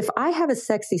 if I have a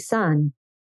sexy son,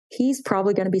 he's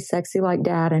probably going to be sexy like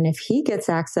dad. And if he gets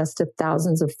access to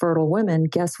thousands of fertile women,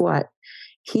 guess what?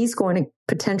 He's going to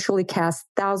potentially cast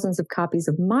thousands of copies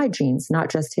of my genes, not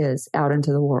just his, out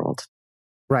into the world.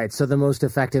 Right. So the most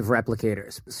effective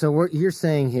replicators. So what you're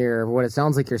saying here, what it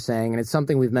sounds like you're saying, and it's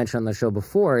something we've mentioned on the show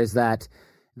before, is that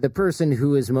the person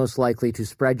who is most likely to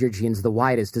spread your genes the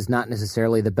widest is not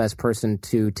necessarily the best person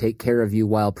to take care of you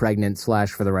while pregnant /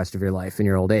 for the rest of your life in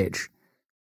your old age.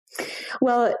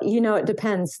 Well, it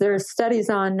depends. There are studies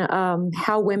on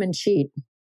how women cheat.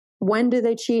 When do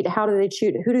they cheat? How do they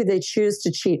cheat? Who do they choose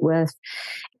to cheat with?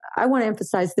 I want to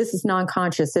emphasize this is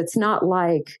non-conscious. It's not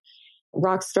like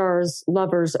rock stars,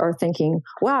 lovers are thinking,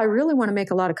 wow, I really want to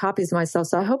make a lot of copies of myself.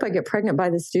 So I hope I get pregnant by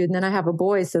this dude and then I have a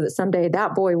boy so that someday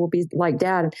that boy will be like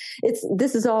dad.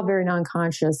 This is all very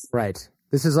non-conscious. Right.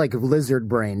 This is like lizard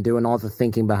brain doing all the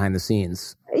thinking behind the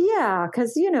scenes. Yeah.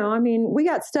 Cause we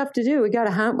got stuff to do. We got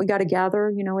to hunt. We got to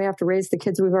gather, we have to raise the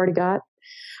kids we've already got.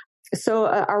 So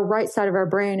our right side of our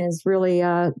brain is really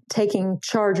taking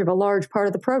charge of a large part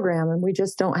of the program. And we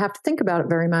just don't have to think about it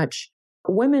very much.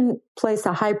 Women place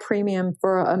a high premium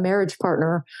for a marriage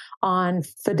partner on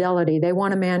fidelity. They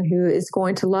want a man who is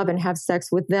going to love and have sex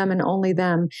with them and only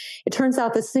them. It turns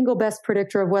out the single best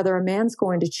predictor of whether a man's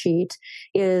going to cheat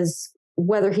is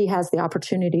whether he has the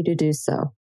opportunity to do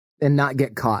so. And not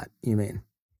get caught, you mean?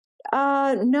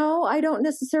 No, I don't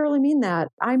necessarily mean that.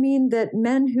 I mean that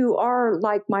men who are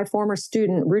like my former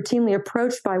student, routinely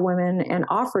approached by women and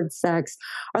offered sex,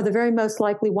 are the very most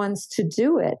likely ones to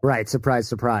do it. Right. Surprise,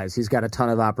 surprise. He's got a ton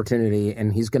of opportunity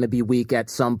and he's going to be weak at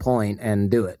some point and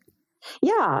do it.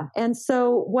 Yeah. And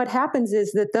so what happens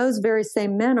is that those very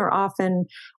same men are often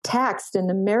taxed in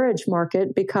the marriage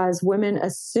market because women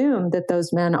assume that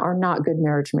those men are not good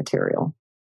marriage material.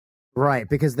 Right,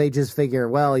 because they just figure,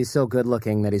 well, he's so good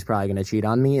looking that he's probably going to cheat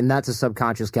on me. And that's a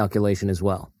subconscious calculation as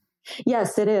well.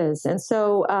 Yes, it is. And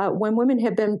so when women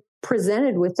have been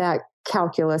presented with that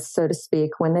calculus, so to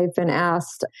speak, when they've been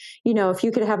asked, if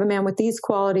you could have a man with these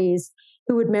qualities,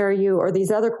 who would marry you, or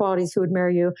these other qualities, who would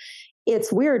marry you?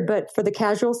 It's weird, but for the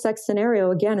casual sex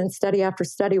scenario, again, in study after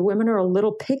study, women are a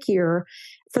little pickier.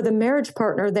 For the marriage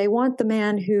partner, they want the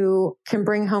man who can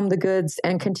bring home the goods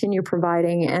and continue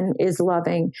providing and is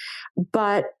loving,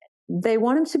 but they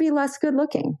want him to be less good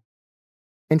looking.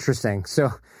 Interesting.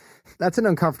 So that's an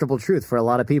uncomfortable truth for a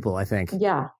lot of people, I think.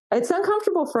 Yeah. It's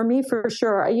uncomfortable for me for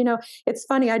sure. It's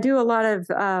funny. I do a lot of,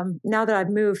 now that I've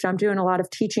moved, I'm doing a lot of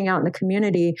teaching out in the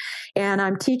community, and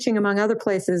I'm teaching, among other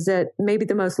places, at maybe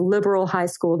the most liberal high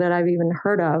school that I've even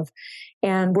heard of.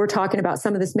 And we're talking about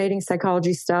some of this mating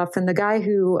psychology stuff. And the guy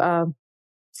who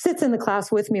sits in the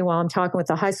class with me while I'm talking with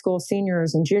the high school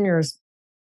seniors and juniors,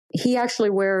 he actually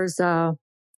wears,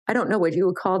 I don't know what you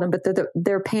would call them, but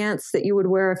they're pants that you would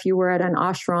wear if you were at an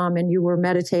ashram and you were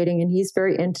meditating. And he's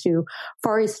very into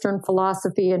Far Eastern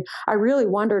philosophy. And I really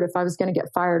wondered if I was going to get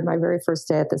fired my very first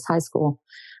day at this high school.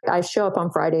 I show up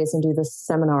on Fridays and do this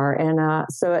seminar. And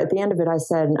so at the end of it, I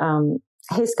said,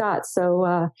 hey, Scott,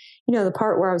 so, the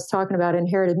part where I was talking about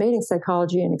inherited mating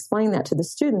psychology and explaining that to the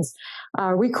students,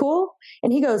 are we cool?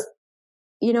 And he goes,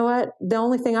 you know what? The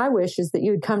only thing I wish is that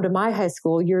you would come to my high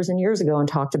school years and years ago and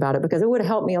talked about it, because it would have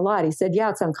helped me a lot. He said,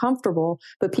 yeah, it's uncomfortable,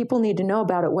 but people need to know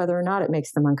about it, whether or not it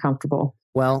makes them uncomfortable.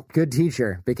 Well, good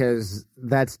teacher, because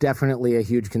that's definitely a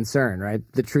huge concern, right?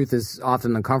 The truth is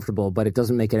often uncomfortable, but it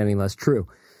doesn't make it any less true.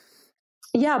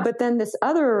 Yeah, but then this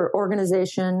other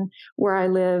organization where I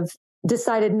live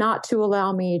decided not to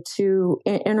allow me to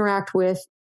interact with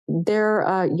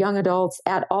their young adults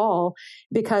at all,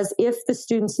 because if the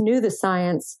students knew the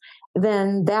science,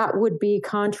 then that would be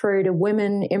contrary to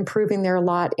women improving their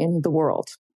lot in the world.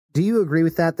 Do you agree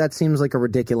with that? That seems like a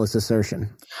ridiculous assertion.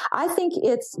 I think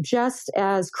it's just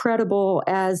as credible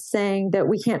as saying that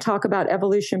we can't talk about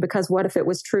evolution because what if it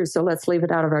was true? So let's leave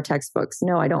it out of our textbooks.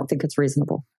 No, I don't think it's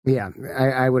reasonable. Yeah,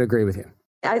 I would agree with you.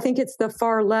 I think it's the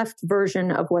far left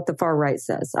version of what the far right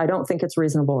says. I don't think it's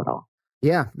reasonable at all.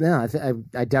 Yeah,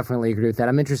 I definitely agree with that.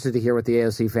 I'm interested to hear what the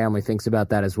AOC family thinks about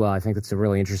that as well. I think that's a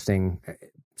really interesting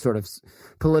sort of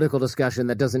political discussion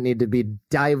that doesn't need to be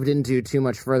dived into too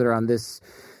much further on this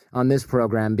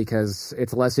program, because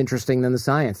it's less interesting than the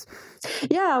science.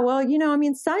 Yeah, well,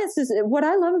 science is, what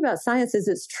I love about science is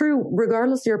it's true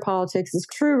regardless of your politics. It's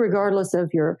true regardless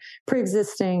of your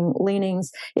pre-existing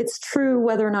leanings. It's true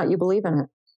whether or not you believe in it.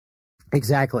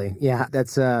 Exactly. Yeah,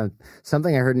 that's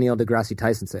something I heard Neil deGrasse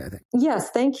Tyson say, I think. Yes,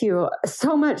 thank you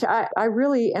so much. I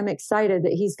really am excited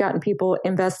that he's gotten people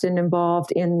invested and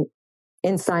involved in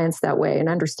science that way and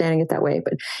understanding it that way.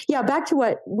 But yeah, back to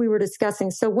what we were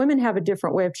discussing. So women have a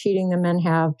different way of cheating than men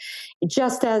have,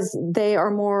 just as they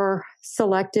are more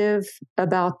selective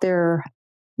about their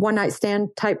one-night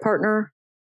stand type partner.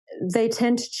 They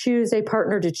tend to choose a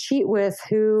partner to cheat with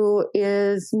who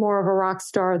is more of a rock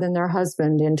star than their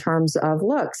husband in terms of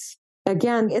looks.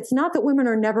 Again, it's not that women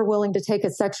are never willing to take a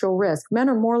sexual risk. Men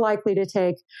are more likely to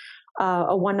take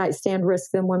a one-night stand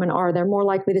risk than women are. They're more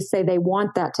likely to say they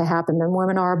want that to happen than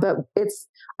women are. But it's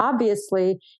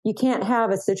obviously, you can't have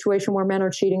a situation where men are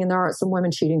cheating and there aren't some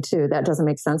women cheating too. That doesn't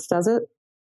make sense, does it?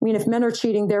 I mean, if men are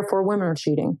cheating, therefore women are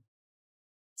cheating.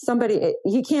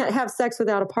 You can't have sex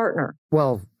without a partner.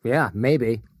 Well, yeah,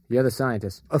 maybe. You're the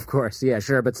scientist. Of course. Yeah,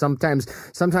 sure. But sometimes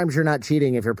you're not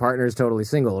cheating if your partner is totally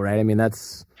single, right? I mean,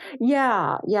 that's...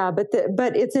 Yeah. But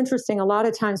it's interesting. A lot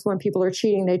of times when people are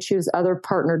cheating, they choose other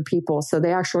partnered people. So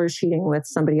they actually are cheating with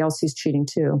somebody else who's cheating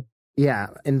too. Yeah.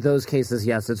 In those cases,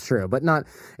 yes, it's true. But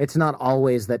it's not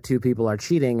always that two people are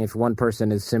cheating if one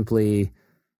person is simply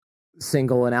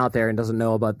single and out there and doesn't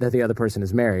know about that the other person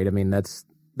is married. I mean,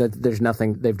 there's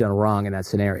nothing they've done wrong in that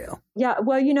scenario. Yeah,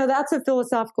 well, that's a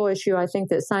philosophical issue I think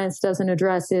that science doesn't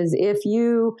address is if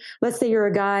let's say you're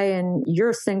a guy and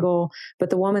you're single, but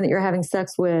the woman that you're having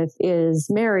sex with is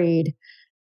married,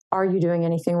 are you doing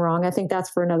anything wrong? I think that's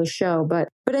for another show. But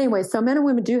anyway, so men and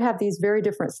women do have these very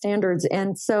different standards.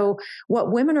 And so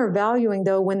what women are valuing,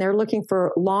 though, when they're looking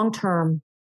for long-term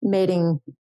mating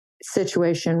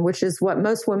situation, which is what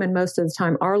most women most of the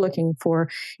time are looking for,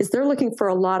 is they're looking for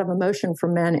a lot of emotion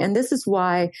from men. And this is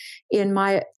why, in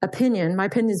my opinion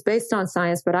is based on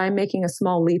science, but I'm making a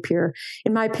small leap here.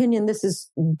 In my opinion, this is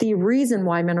the reason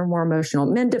why men are more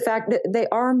emotional. Men, de facto, they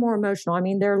are more emotional. I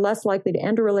mean, they're less likely to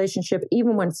end a relationship,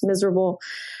 even when it's miserable.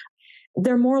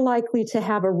 They're more likely to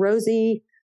have a rosy,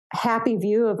 happy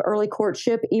view of early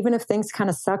courtship, even if things kind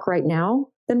of suck right now,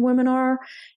 than women are.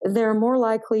 They're more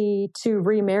likely to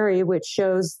remarry, which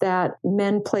shows that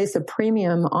men place a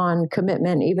premium on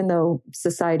commitment, even though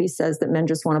society says that men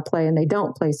just want to play and they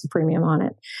don't place a premium on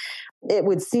it. It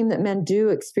would seem that men do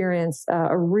experience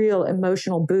a real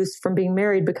emotional boost from being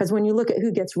married, because when you look at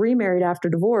who gets remarried after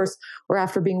divorce or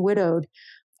after being widowed,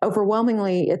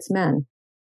 overwhelmingly it's men.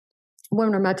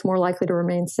 Women are much more likely to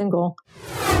remain single.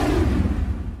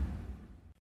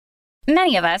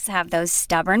 Many of us have those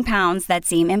stubborn pounds that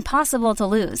seem impossible to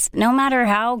lose, no matter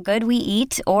how good we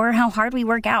eat or how hard we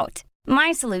work out.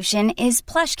 My solution is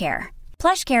PlushCare.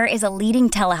 PlushCare is a leading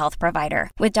telehealth provider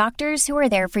with doctors who are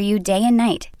there for you day and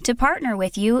night to partner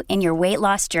with you in your weight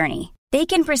loss journey. They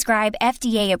can prescribe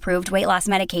FDA-approved weight loss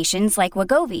medications like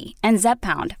Wegovy and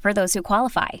Zepbound for those who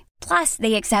qualify. Plus,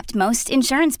 they accept most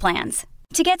insurance plans.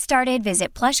 To get started,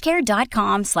 visit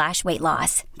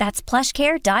plushcare.com/weightloss. That's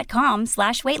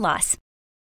plushcare.com/weightloss.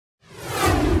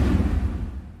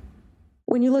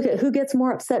 When you look at who gets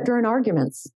more upset during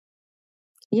arguments,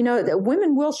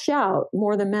 women will shout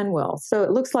more than men will. So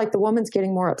it looks like the woman's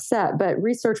getting more upset. But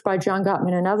research by John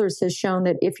Gottman and others has shown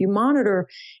that if you monitor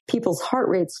people's heart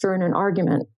rates during an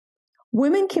argument,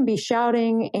 women can be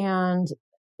shouting and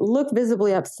look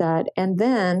visibly upset, and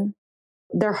then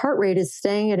their heart rate is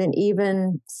staying at an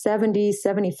even 70,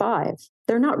 75.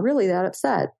 They're not really that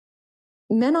upset.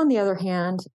 Men, on the other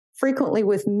hand, frequently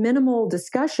with minimal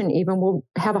discussion even will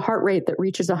have a heart rate that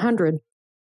reaches 100.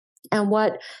 And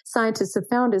what scientists have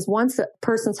found is once a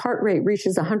person's heart rate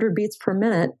reaches 100 beats per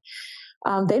minute,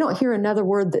 they don't hear another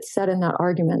word that's said in that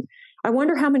argument. I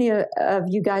wonder how many of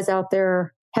you guys out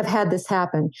there have had this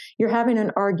happen. You're having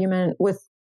an argument with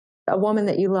a woman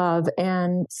that you love,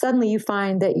 and suddenly you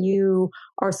find that you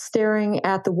are staring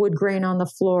at the wood grain on the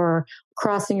floor,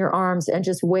 crossing your arms and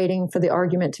just waiting for the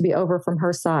argument to be over from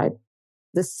her side.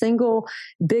 The single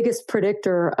biggest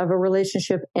predictor of a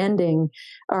relationship ending,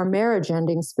 or marriage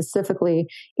ending specifically,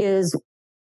 is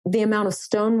the amount of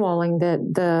stonewalling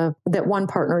that one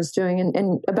partner is doing.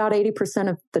 And about 80%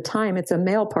 of the time, it's a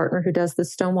male partner who does the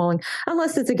stonewalling,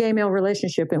 unless it's a gay male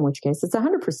relationship, in which case it's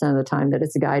 100% of the time that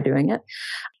it's a guy doing it.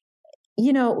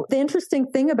 You know, the interesting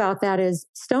thing about that is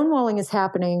stonewalling is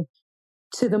happening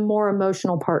to the more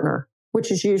emotional partner,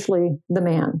 which is usually the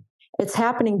man. It's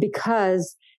happening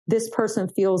because this person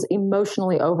feels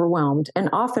emotionally overwhelmed. And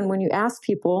often when you ask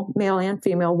people, male and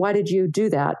female, why did you do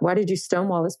that? Why did you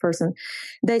stonewall this person?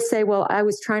 They say, well, I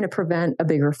was trying to prevent a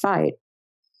bigger fight.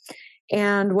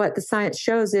 And what the science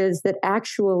shows is that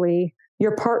actually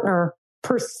your partner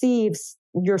perceives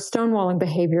your stonewalling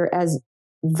behavior as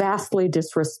vastly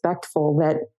disrespectful,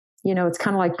 that, you know, it's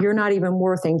kind of like you're not even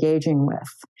worth engaging with.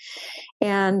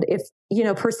 And if, you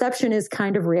know, perception is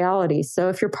kind of reality. So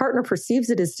if your partner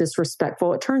perceives it as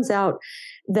disrespectful, it turns out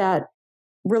that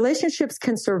relationships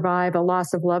can survive a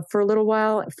loss of love for a little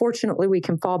while. Fortunately, we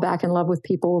can fall back in love with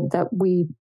people that we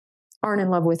aren't in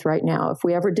love with right now. If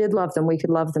we ever did love them, we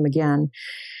could love them again.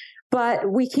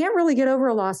 But we can't really get over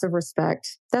a loss of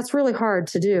respect. That's really hard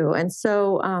to do. And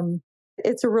so,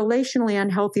 it's a relationally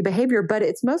unhealthy behavior, but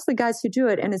it's mostly guys who do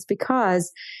it. And it's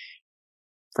because,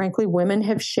 frankly, women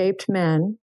have shaped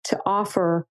men to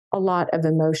offer a lot of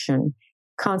emotion.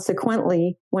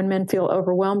 Consequently, when men feel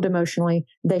overwhelmed emotionally,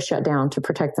 they shut down to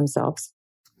protect themselves.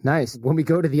 Nice. When we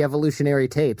go to the evolutionary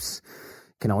tapes,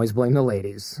 can always blame the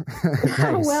ladies.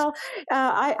 Nice. Well,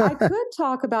 I could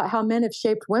talk about how men have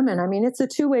shaped women. I mean, it's a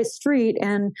two-way street,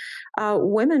 and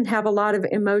women have a lot of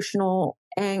emotional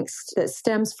angst that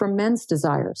stems from men's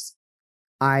desires.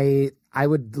 I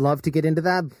would love to get into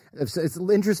that. It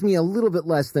interests me a little bit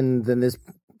less than this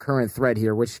current thread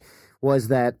here, which was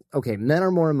that, okay, men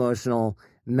are more emotional,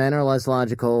 men are less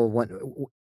logical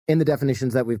in the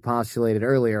definitions that we've postulated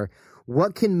earlier.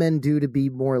 What can men do to be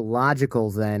more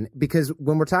logical then? Because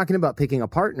when we're talking about picking a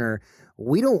partner,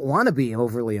 we don't want to be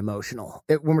overly emotional.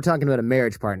 When we're talking about a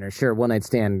marriage partner, sure, one night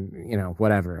stand, you know,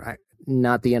 whatever.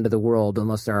 Not the end of the world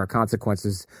unless there are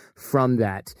consequences from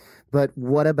that. But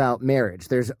what about marriage?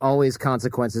 There's always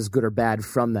consequences, good or bad,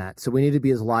 from that. So we need to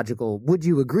be as logical. Would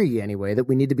you agree, anyway, that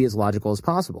we need to be as logical as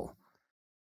possible?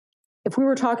 If we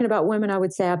were talking about women, I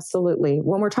would say absolutely.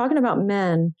 When we're talking about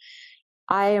men,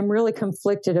 I am really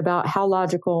conflicted about how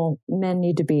logical men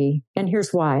need to be. And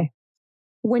here's why.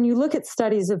 When you look at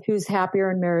studies of who's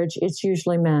happier in marriage, it's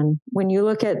usually men. When you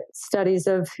look at studies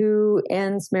of who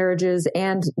ends marriages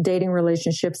and dating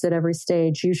relationships at every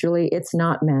stage, usually it's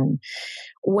not men.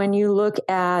 When you look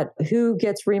at who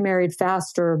gets remarried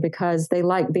faster because they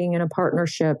like being in a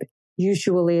partnership,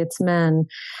 usually it's men.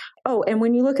 Oh, and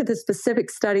when you look at the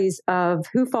specific studies of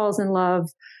who falls in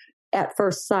love at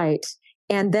first sight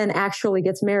and then actually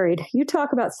gets married, you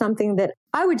talk about something that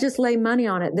I would just lay money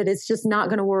on it, that it's just not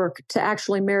going to work to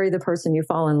actually marry the person you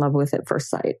fall in love with at first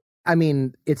sight. I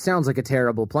mean, it sounds like a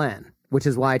terrible plan, which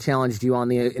is why I challenged you on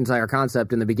the entire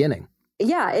concept in the beginning.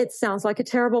 Yeah, it sounds like a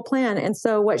terrible plan. And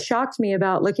so what shocked me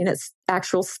about looking at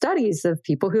actual studies of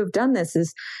people who have done this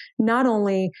is not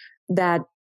only that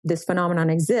this phenomenon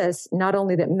exists, not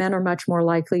only that men are much more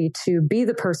likely to be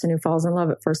the person who falls in love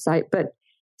at first sight, but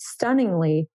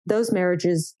stunningly, those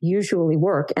marriages usually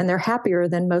work and they're happier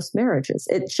than most marriages.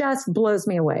 It just blows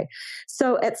me away.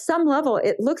 So at some level,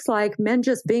 it looks like men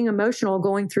just being emotional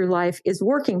going through life is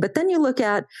working. But then you look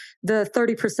at the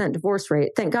 30% divorce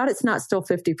rate. Thank God it's not still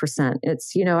 50%.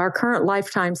 It's, you know, our current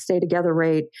lifetime stay together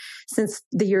rate since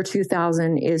the year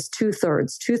 2000 is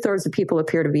 2/3. 2/3 of people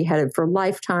appear to be headed for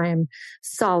lifetime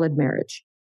solid marriage.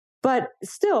 But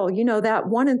still, you know, that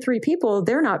 1 in 3 people,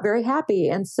 they're not very happy.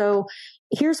 And so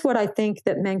here's what I think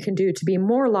that men can do to be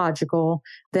more logical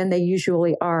than they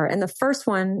usually are. And the first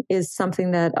one is something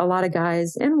that a lot of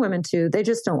guys and women too, they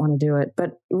just don't want to do it.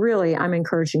 But really, I'm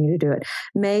encouraging you to do it.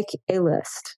 Make a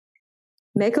list.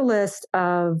 Make a list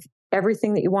of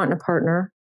everything that you want in a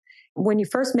partner. When you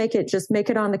first make it, just make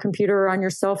it on the computer or on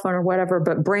your cell phone or whatever,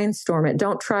 but brainstorm it.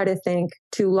 Don't try to think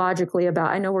too logically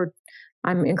about, I know we're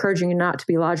I'm encouraging you not to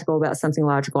be logical about something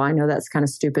logical. I know that's kind of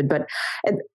stupid, but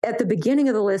at the beginning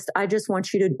of the list, I just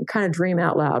want you to kind of dream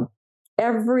out loud.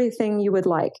 Everything you would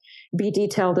like. Be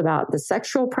detailed about the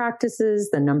sexual practices,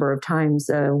 the number of times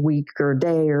a week or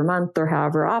day or month or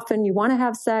however often you want to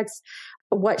have sex,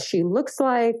 what she looks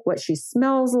like, what she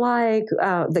smells like,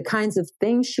 the kinds of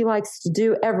things she likes to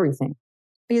do, everything.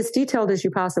 Be as detailed as you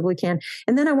possibly can.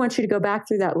 And then I want you to go back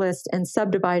through that list and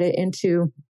subdivide it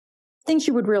into things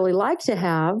you would really like to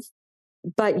have,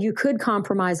 but you could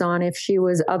compromise on if she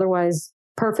was otherwise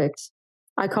perfect.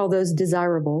 I call those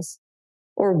desirables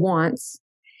or wants.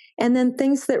 And then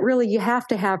things that really you have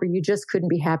to have or you just couldn't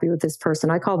be happy with this person.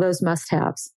 I call those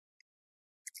must-haves.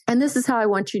 And this is how I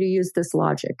want you to use this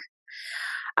logic.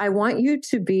 I want you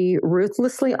to be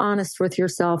ruthlessly honest with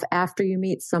yourself after you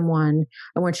meet someone.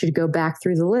 I want you to go back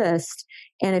through the list.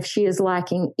 And if she is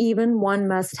lacking even one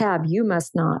must-have, you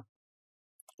must not.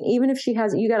 Even if she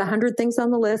has, you got 100 things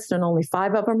on the list and only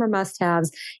 5 of them are must-haves,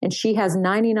 and she has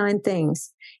 99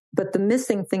 things, but the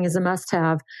missing thing is a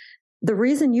must-have. The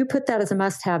reason you put that as a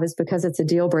must-have is because it's a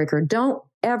deal breaker. Don't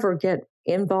ever get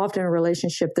involved in a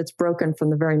relationship that's broken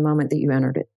from the very moment that you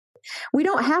entered it. We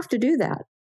don't have to do that.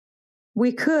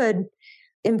 We could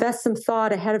invest some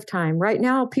thought ahead of time. Right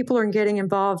now, people are getting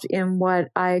involved in what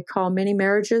I call mini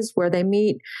marriages, where they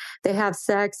meet, they have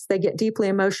sex, they get deeply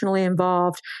emotionally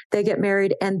involved, they get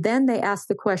married, and then they ask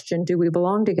the question, do we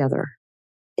belong together?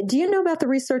 Do you know about the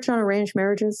research on arranged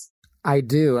marriages? I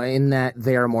do, in that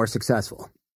they are more successful.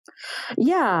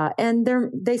 Yeah, and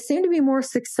they seem to be more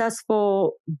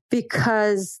successful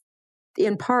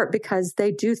in part because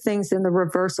they do things in the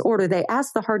reverse order. They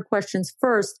ask the hard questions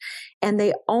first, and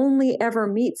they only ever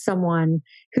meet someone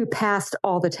who passed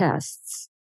all the tests.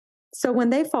 So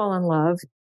when they fall in love,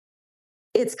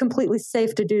 it's completely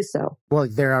safe to do so. Well,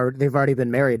 they've already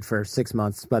been married for 6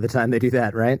 months by the time they do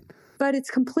that, right? But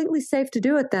it's completely safe to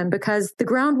do it then because the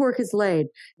groundwork is laid.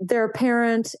 Their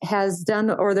parent has done,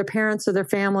 or their parents or their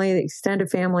family, the extended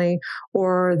family,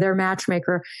 or their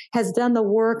matchmaker has done the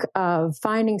work of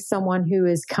finding someone who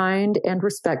is kind and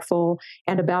respectful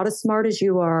and about as smart as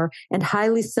you are and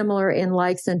highly similar in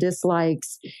likes and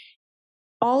dislikes,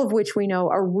 all of which we know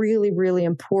are really, really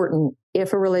important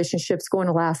if a relationship's going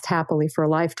to last happily for a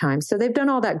lifetime. So they've done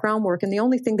all that groundwork. And the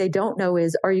only thing they don't know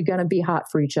is, are you going to be hot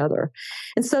for each other?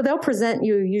 And so they'll present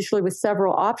you usually with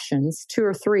several options, 2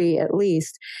 or 3 at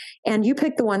least. And you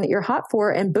pick the one that you're hot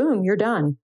for and boom, you're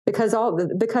done. Because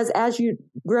as you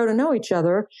grow to know each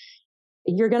other,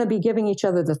 you're going to be giving each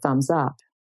other the thumbs up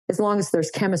as long as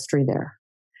there's chemistry there.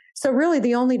 So really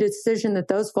the only decision that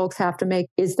those folks have to make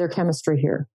is their chemistry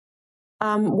here.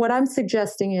 What I'm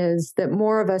suggesting is that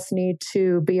more of us need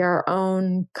to be our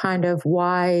own kind of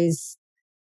wise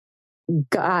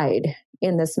guide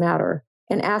in this matter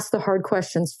and ask the hard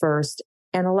questions first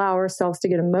and allow ourselves to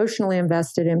get emotionally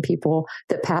invested in people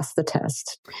that pass the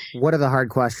test. What are the hard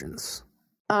questions?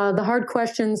 The hard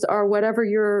questions are whatever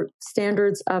your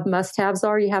standards of must-haves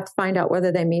are, you have to find out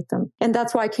whether they meet them. And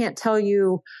that's why I can't tell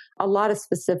you a lot of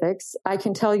specifics. I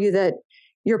can tell you that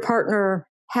your partner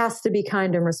has to be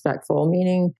kind and respectful,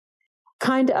 meaning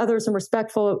kind to others and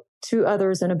respectful to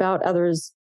others and about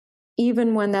others,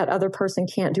 even when that other person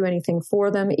can't do anything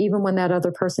for them, even when that other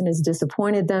person has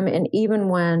disappointed them, and even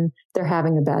when they're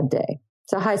having a bad day.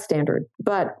 It's a high standard,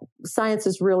 but science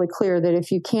is really clear that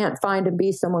if you can't find and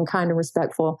be someone kind and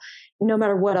respectful, no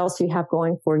matter what else you have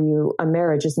going for you, a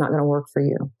marriage is not going to work for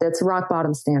you. That's a rock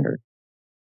bottom standard.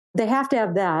 They have to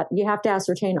have that. You have to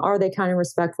ascertain, are they kind and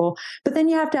respectful? But then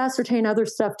you have to ascertain other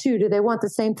stuff too. Do they want the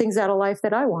same things out of life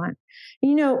that I want?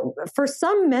 You know, for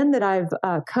some men that I've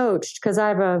coached, because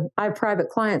I have private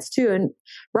clients too, and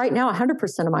right now 100%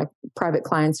 of my private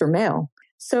clients are male.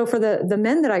 So for the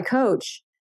men that I coach,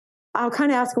 I'll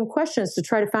kind of ask them questions to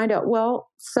try to find out, well,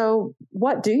 so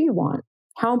what do you want?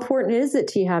 How important is it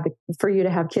for you to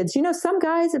have kids? You know, some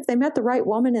guys, if they met the right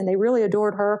woman and they really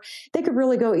adored her, they could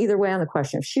really go either way on the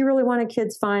question. If she really wanted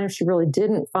kids, fine. If she really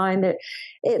didn't, fine.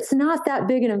 It's not that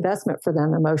big an investment for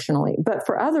them emotionally. But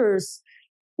for others,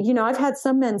 you know, I've had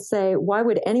some men say, why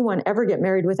would anyone ever get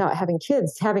married without having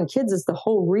kids? Having kids is the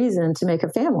whole reason to make a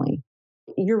family.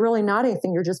 You're really not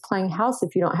anything. You're just playing house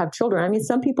if you don't have children. I mean,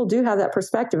 some people do have that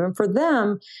perspective. And for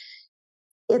them,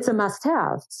 it's a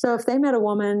must-have. So if they met a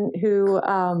woman who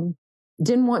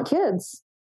didn't want kids,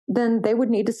 then they would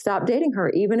need to stop dating her,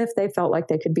 even if they felt like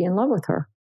they could be in love with her.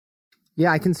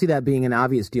 Yeah, I can see that being an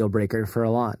obvious deal breaker for a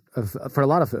lot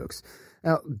of folks.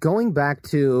 Now, going back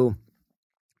to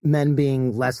men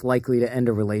being less likely to end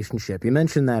a relationship, you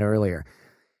mentioned that earlier.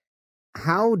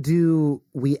 how do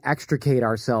we extricate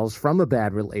ourselves from a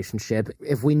bad relationship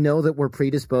if we know that we're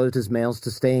predisposed as males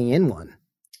to staying in one?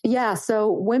 Yeah,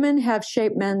 so women have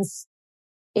shaped men's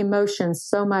emotions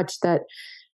so much that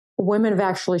women have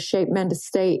actually shaped men to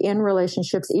stay in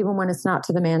relationships even when it's not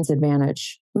to the man's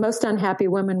advantage. Most unhappy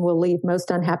women will leave. Most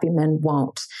unhappy men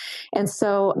won't. And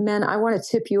so, men, I want to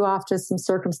tip you off to some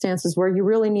circumstances where you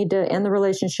really need to end the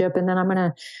relationship. And then I'm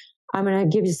going to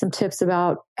give you some tips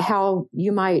about how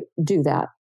you might do that.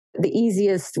 The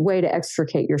easiest way to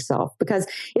extricate yourself, because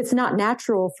it's not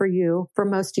natural for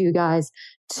most of you guys,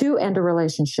 to end a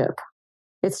relationship.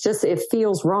 It's just, it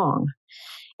feels wrong.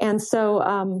 And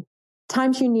so,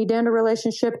 times you need to end a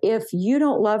relationship, if you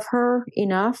don't love her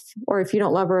enough, or if you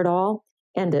don't love her at all,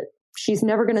 end it. She's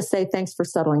never going to say, thanks for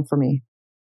settling for me.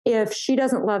 If she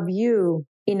doesn't love you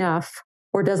enough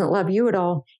or doesn't love you at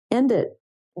all, end it.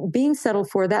 Being settled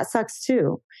for, that sucks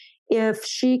too. If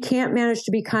she can't manage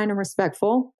to be kind and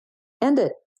respectful, end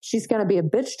it. She's going to be a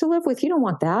bitch to live with. You don't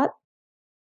want that.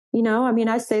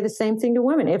 I say the same thing to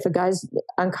women. If a guy's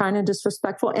unkind and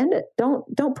disrespectful, end it.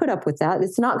 Don't put up with that.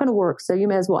 It's not going to work. So you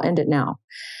may as well end it now.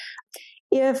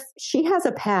 If she has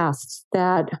a past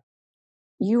that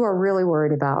you are really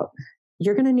worried about,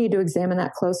 you're going to need to examine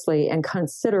that closely and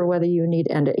consider whether you need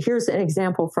to end it. Here's an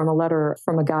example from a letter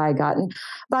from a guy I got. And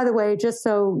by the way, just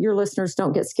so your listeners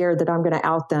don't get scared that I'm going to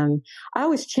out them, I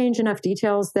always change enough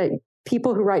details that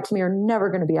people who write to me are never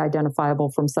going to be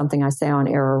identifiable from something I say on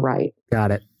air or write.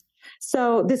 Got it.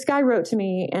 So this guy wrote to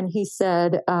me and he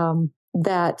said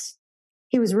that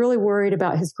he was really worried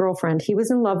about his girlfriend. He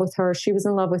was in love with her. She was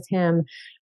in love with him.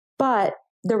 But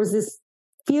there was this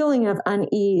feeling of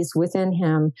unease within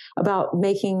him about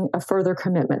making a further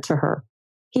commitment to her.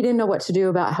 He didn't know what to do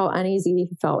about how uneasy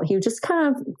he felt. He just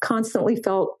kind of constantly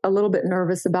felt a little bit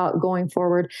nervous about going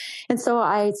forward. And so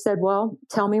I said, well,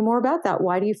 tell me more about that.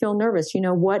 Why do you feel nervous?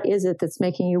 What is it that's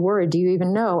making you worried? Do you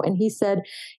even know? And he said,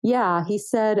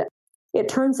 it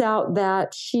turns out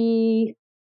that she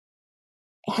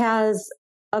has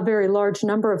a very large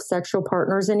number of sexual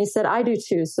partners. And he said, I do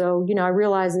too. So, I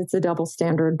realize it's a double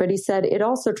standard. But he said, it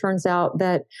also turns out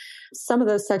that some of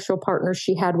those sexual partners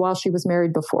she had while she was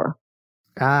married before.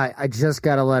 I just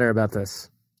got a letter about this.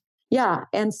 Yeah.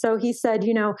 And so he said,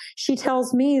 she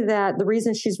tells me that the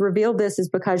reason she's revealed this is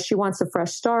because she wants a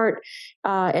fresh start.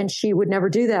 And she would never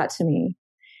do that to me.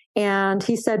 And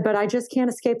he said, but I just can't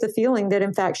escape the feeling that,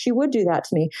 in fact, she would do that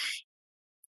to me.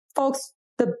 Folks,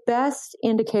 the best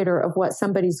indicator of what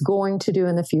somebody's going to do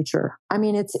in the future,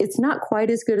 it's not quite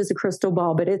as good as a crystal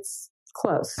ball, but it's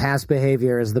close. Past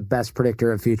behavior is the best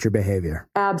predictor of future behavior.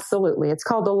 Absolutely. It's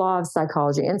called the law of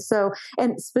psychology. And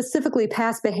specifically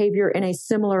past behavior in a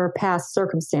similar past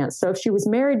circumstance. So if she was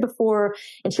married before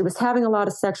and she was having a lot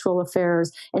of sexual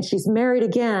affairs and she's married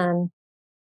again,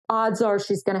 odds are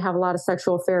she's going to have a lot of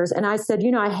sexual affairs. And I said,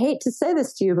 I hate to say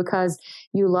this to you because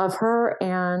you love her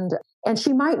and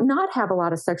she might not have a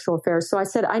lot of sexual affairs. So I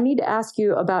said, I need to ask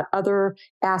you about other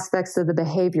aspects of the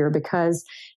behavior because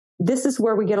this is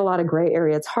where we get a lot of gray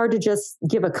area. It's hard to just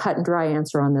give a cut and dry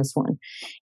answer on this one.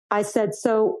 I said,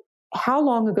 so how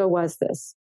long ago was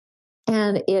this?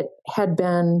 And it had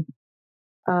been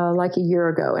like a year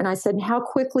ago. And I said, how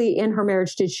quickly in her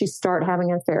marriage did she start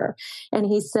having an affair? And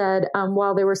he said,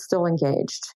 while they were still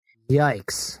engaged.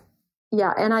 Yikes.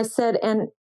 Yeah. And I said, and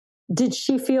did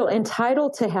she feel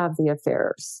entitled to have the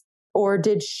affairs? Or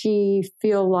did she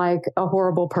feel like a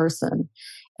horrible person?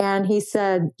 And he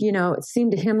said, it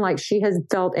seemed to him like she has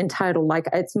felt entitled, like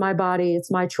it's my body,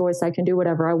 it's my choice. I can do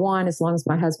whatever I want as long as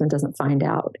my husband doesn't find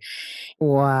out.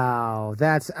 Wow.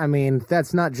 That's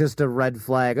not just a red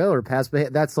flag. Oh, or past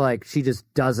behavior. That's like she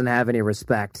just doesn't have any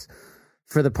respect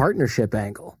for the partnership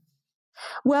angle.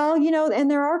 Well,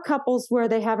 and there are couples where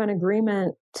they have an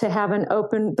agreement to have an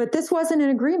open, but this wasn't an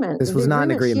agreement. This was not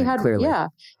an agreement, clearly. Yeah.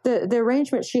 The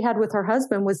arrangement she had with her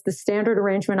husband was the standard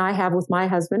arrangement I have with my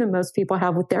husband and most people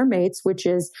have with their mates, which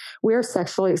is we're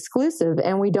sexually exclusive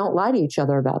and we don't lie to each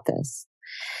other about this.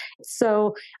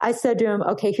 So I said to him,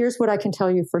 okay, here's what I can tell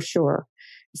you for sure.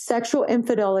 Sexual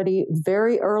infidelity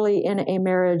very early in a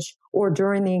marriage or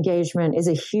during the engagement is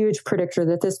a huge predictor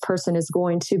that this person is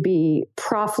going to be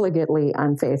profligately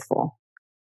unfaithful.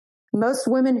 Most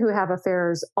women who have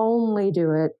affairs only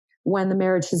do it when the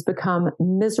marriage has become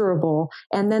miserable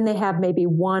and then they have maybe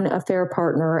one affair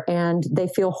partner and they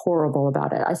feel horrible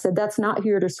about it. I said, that's not who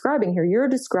you're describing here. You're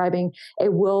describing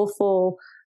a willful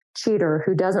cheater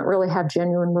who doesn't really have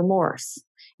genuine remorse.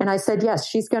 And I said, yes,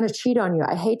 she's going to cheat on you.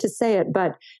 I hate to say it,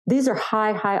 but these are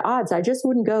high, high odds. I just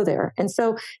wouldn't go there. And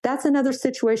so that's another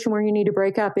situation where you need to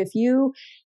break up. If you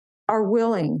are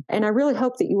willing, and I really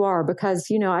hope that you are, because,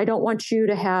 I don't want you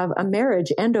to have a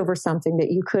marriage end over something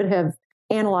that you could have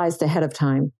analyzed ahead of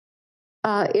time.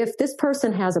 If this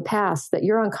person has a past that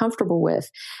you're uncomfortable with,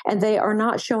 and they are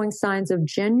not showing signs of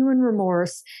genuine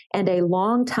remorse and a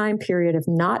long time period of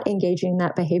not engaging in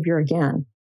that behavior again,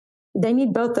 they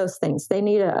need both those things. They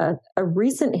need a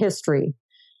recent history,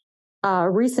 a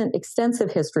recent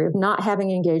extensive history of not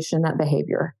having engaged in that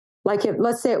behavior. Like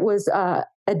let's say it was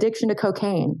addiction to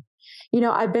cocaine.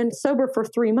 I've been sober for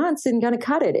 3 months and going to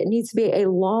cut it. It needs to be a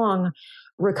long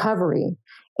recovery.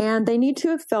 And they need to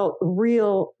have felt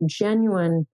real,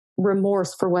 genuine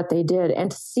remorse for what they did,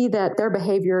 and to see that their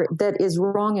behavior that is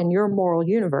wrong in your moral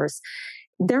universe,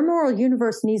 their moral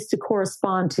universe needs to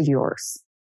correspond to yours.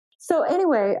 So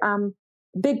anyway,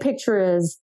 big picture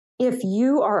is, if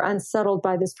you are unsettled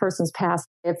by this person's past,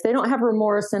 if they don't have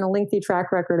remorse and a lengthy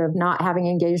track record of not having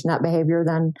engaged in that behavior,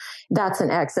 then that's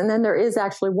an X. And then there is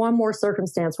actually one more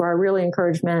circumstance where I really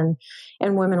encourage men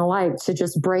and women alike to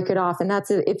just break it off. And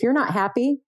that's if you're not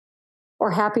happy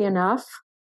or happy enough,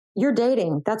 you're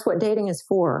dating. That's what dating is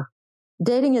for.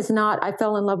 Dating is not, I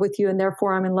fell in love with you and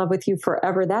therefore I'm in love with you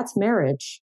forever. That's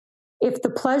marriage. If the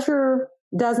pleasure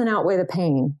doesn't outweigh the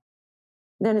pain,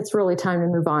 then it's really time to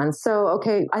move on. So,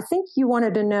 okay, I think you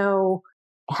wanted to know,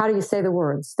 how do you say the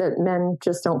words that men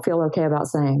just don't feel okay about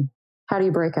saying? How do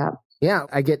you break up? Yeah,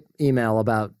 I get email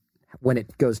about when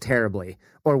it goes terribly,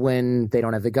 or when they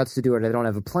don't have the guts to do it, or they don't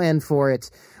have a plan for it.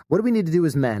 What do we need to do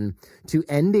as men to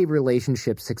end a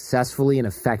relationship successfully and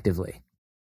effectively?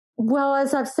 Well,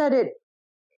 as I've said,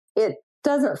 it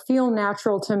doesn't feel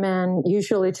natural to men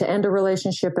usually to end a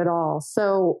relationship at all.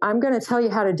 So I'm going to tell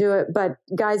you how to do it, but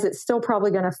guys, it's still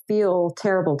probably going to feel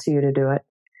terrible to you to do it.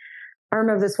 I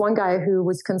remember this one guy who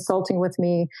was consulting with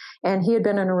me, and he had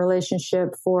been in a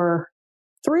relationship for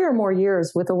 3 or more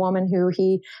years with a woman who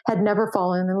he had never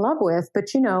fallen in love with. But,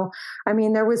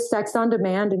 there was sex on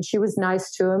demand, and she was nice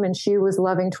to him and she was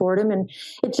loving toward him. And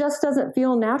it just doesn't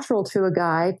feel natural to a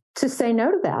guy to say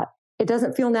no to that. It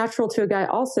doesn't feel natural to a guy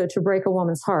also to break a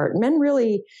woman's heart. Men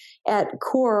really at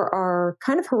core are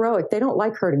kind of heroic. They don't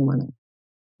like hurting women.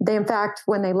 They, in fact,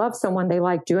 when they love someone, they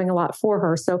like doing a lot for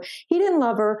her. So he didn't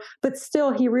love her, but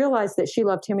still he realized that she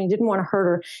loved him and he didn't want to hurt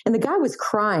her. And the guy was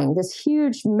crying, this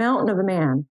huge mountain of a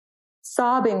man,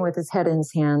 sobbing with his head in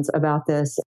his hands about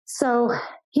this. So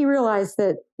he realized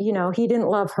that, he didn't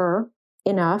love her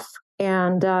enough.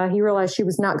 And he realized she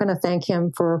was not going to thank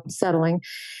him for settling.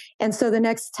 And so the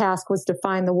next task was to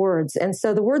find the words. And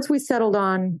so the words we settled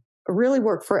on really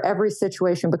work for every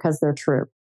situation because they're true.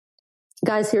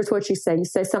 Guys, here's what you say. You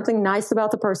say something nice about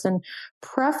the person,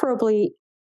 preferably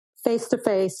face to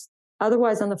face,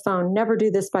 otherwise on the phone. Never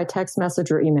do this by text message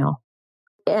or email.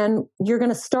 And you're going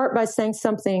to start by saying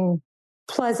something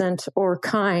pleasant or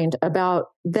kind about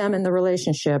them in the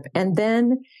relationship. And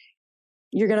then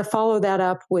you're going to follow that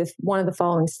up with one of the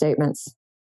following statements.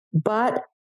 But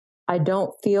I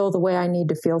don't feel the way I need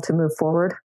to feel to move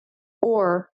forward.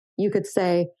 Or you could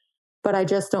say, but I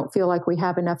just don't feel like we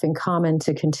have enough in common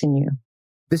to continue.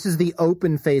 This is the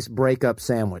open-face breakup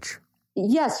sandwich.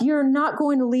 Yes, you're not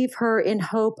going to leave her in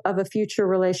hope of a future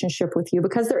relationship with you,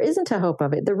 because there isn't a hope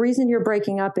of it. The reason you're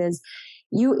breaking up is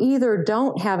you either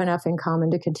don't have enough in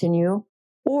common to continue,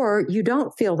 or you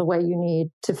don't feel the way you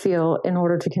need to feel in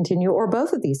order to continue, or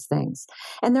both of these things.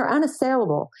 And they're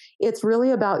unassailable. It's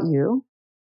really about you.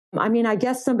 I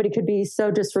guess somebody could be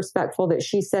so disrespectful that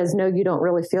she says, no, you don't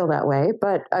really feel that way.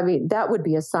 But that would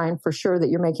be a sign for sure that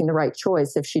you're making the right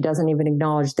choice if she doesn't even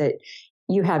acknowledge that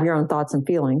you have your own thoughts and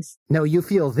feelings. No, you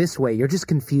feel this way. You're just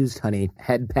confused, honey.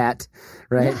 Head pat,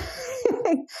 right?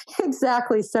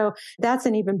 Exactly. So that's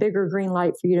an even bigger green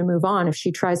light for you to move on if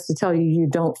she tries to tell you you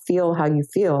don't feel how you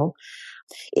feel.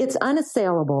 It's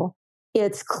unassailable.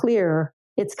 It's clear.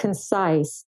 It's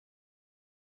concise.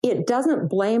 It doesn't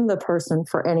blame the person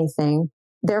for anything.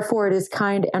 Therefore, it is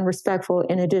kind and respectful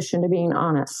in addition to being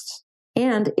honest.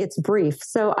 And it's brief.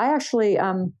 So I actually,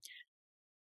 in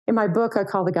my book, I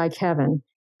call the guy Kevin.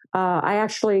 I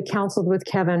actually counseled with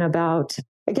Kevin about,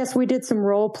 I guess we did some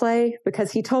role play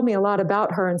because he told me a lot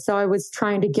about her. And so I was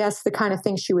trying to guess the kind of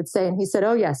things she would say. And he said,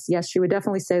 oh, yes, she would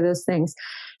definitely say those things.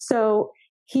 So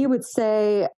he would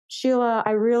say, Sheila,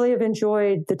 I really have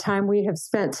enjoyed the time we have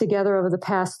spent together over the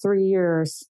past 3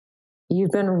 years.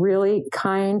 You've been a really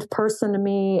kind person to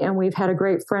me, and we've had a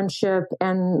great friendship,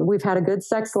 and we've had a good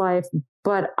sex life,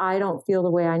 but I don't feel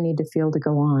the way I need to feel to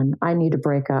go on. I need to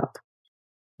break up.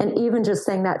 And even just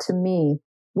saying that to me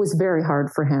was very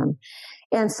hard for him.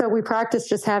 And so we practiced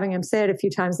just having him say it a few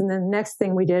times. And then the next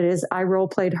thing we did is I role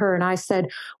played her and I said,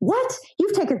 "What?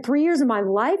 You've taken 3 years of my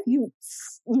life? You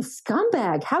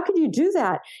scumbag. How could you do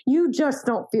that? You just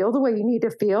don't feel the way you need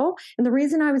to feel." And the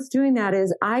reason I was doing that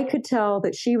is I could tell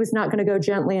that she was not going to go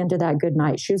gently into that good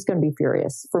night. She was going to be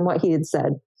furious from what he had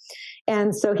said.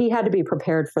 And so he had to be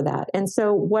prepared for that. And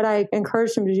so what I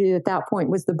encouraged him to do at that point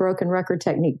was the broken record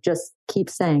technique. Just keep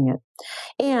saying it.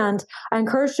 And I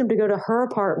encouraged him to go to her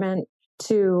apartment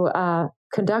to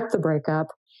conduct the breakup.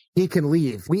 He can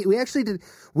leave. We actually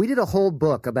did a whole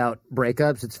book about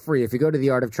breakups. It's free. If you go to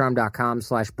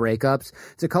theartofcharm.com/breakups,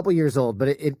 it's a couple years old, but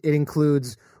it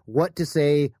includes what to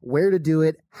say, where to do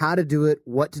it, how to do it,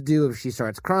 what to do if she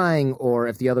starts crying or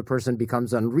if the other person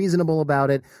becomes unreasonable about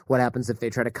it, what happens if they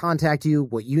try to contact you,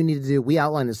 what you need to do. We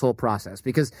outline this whole process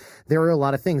because there are a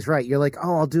lot of things, right? You're like,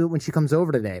 oh, I'll do it when she comes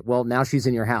over today. Well, now she's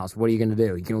in your house. What are you going to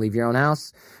do? You going to leave your own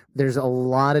house? There's a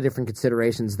lot of different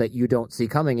considerations that you don't see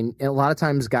coming. And a lot of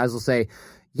times guys will say,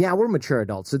 yeah, we're mature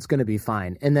adults. It's going to be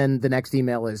fine. And then the next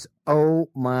email is, oh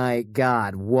my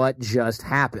God, what just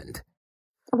happened?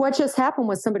 What just happened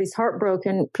was somebody's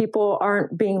heartbroken. People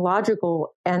aren't being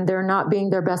logical and they're not being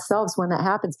their best selves when that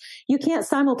happens. You can't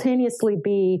simultaneously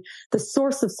be the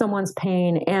source of someone's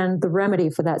pain and the remedy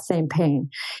for that same pain.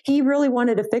 He really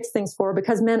wanted to fix things for her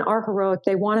because men are heroic.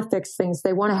 They want to fix things.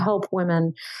 They want to help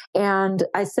women. And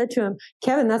I said to him,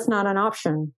 Kevin, that's not an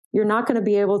option. You're not going to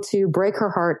be able to break her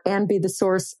heart and be the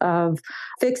source of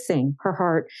fixing her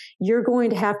heart. You're going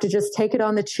to have to just take it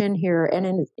on the chin here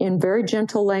and in very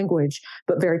gentle language,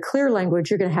 but very clear language,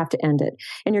 you're going to have to end it.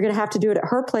 And you're going to have to do it at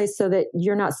her place so that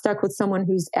you're not stuck with someone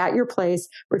who's at your place,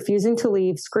 refusing to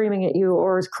leave, screaming at you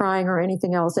or crying or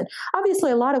anything else. And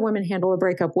obviously a lot of women handle a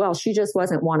breakup well. She just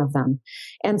wasn't one of them.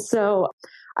 And so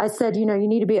I said, you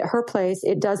need to be at her place.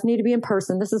 It does need to be in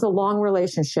person. This is a long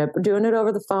relationship. Doing it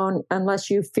over the phone, unless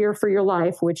you fear for your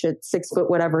life, which at 6 foot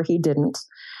whatever, he didn't.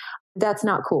 That's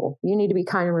not cool. You need to be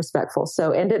kind and respectful.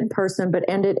 So end it in person, but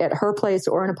end it at her place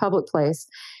or in a public place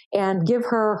and give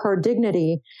her her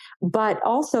dignity, but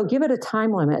also give it a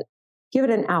time limit. Give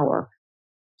it an hour.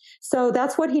 So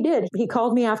that's what he did. He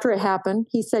called me after it happened.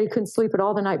 He said he couldn't sleep at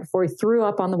all the night before. He threw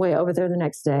up on the way over there the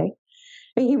next day.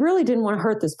 I mean, he really didn't want to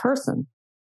hurt this person.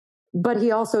 But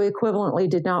he also equivalently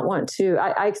did not want to.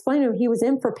 I explained to him he was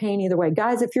in for pain either way.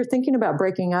 Guys, if you're thinking about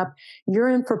breaking up, you're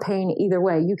in for pain either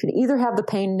way. You can either have the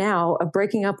pain now of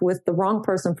breaking up with the wrong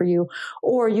person for you,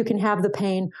 or you can have the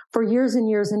pain for years and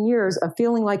years and years of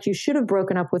feeling like you should have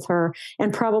broken up with her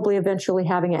and probably eventually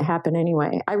having it happen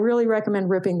anyway. I really recommend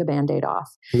ripping the Band-Aid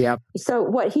off. Yep. So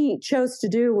what he chose to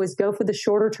do was go for the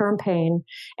shorter term pain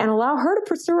and allow her to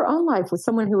pursue her own life with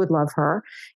someone who would love her.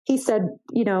 He said,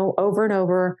 over and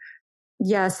over,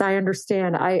 yes, I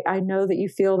understand. I know that you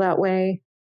feel that way.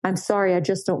 I'm sorry. I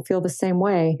just don't feel the same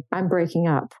way. I'm breaking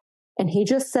up. And he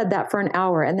just said that for an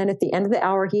hour. And then at the end of the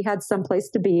hour, he had someplace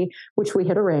to be, which we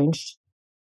had arranged.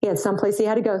 He had someplace he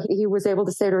had to go. He was able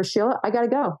to say to her, Sheila, I got to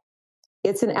go.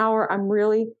 It's an hour. I'm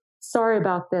really sorry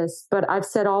about this, but I've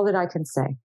said all that I can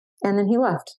say. And then he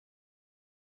left.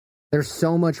 There's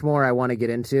so much more I want to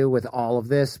get into with all of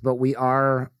this, but we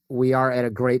are at a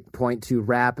great point to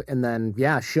wrap. And then,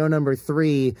 show number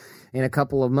 3 in a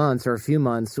couple of months or a few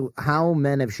months, how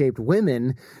men have shaped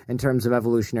women in terms of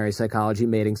evolutionary psychology,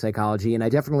 mating psychology. And I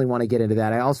definitely want to get into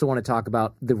that. I also want to talk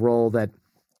about the role that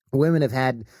women have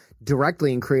had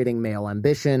directly in creating male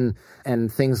ambition and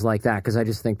things like that, because I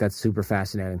just think that's super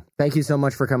fascinating. Thank you so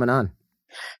much for coming on.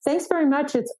 Thanks very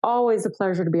much. It's always a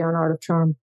pleasure to be on Art of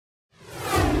Charm.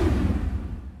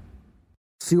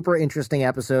 Super interesting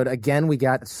episode. Again, we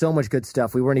got so much good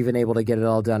stuff. We weren't even able to get it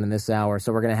all done in this hour,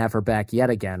 so we're going to have her back yet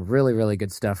again. Really, really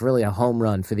good stuff. Really a home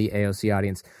run for the AOC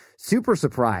audience. Super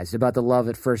surprised about the love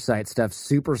at first sight stuff.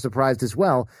 Super surprised as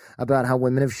well about how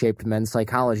women have shaped men's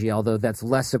psychology, although that's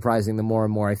less surprising the more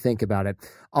and more I think about it.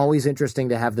 Always interesting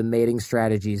to have the mating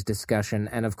strategies discussion.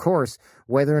 And of course,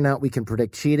 whether or not we can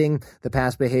predict cheating, the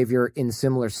past behavior in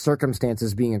similar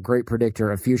circumstances being a great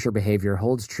predictor of future behavior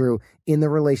holds true in the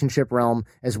relationship realm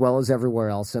as well as everywhere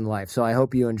else in life. So I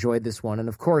hope you enjoyed this one. And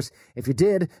of course, if you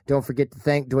did, don't forget to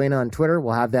thank Duana on Twitter.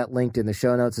 We'll have that linked in the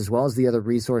show notes as well as the other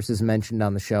resources mentioned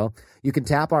on the show. You can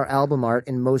tap our album art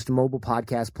in most mobile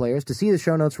podcast players to see the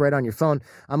show notes right on your phone.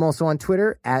 I'm also on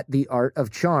Twitter at The Art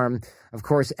of Charm. Of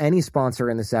course, any sponsor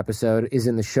in this episode is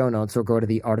in the show notes, or go to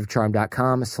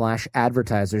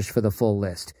theartofcharm.com/advertisers for the full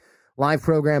list. Live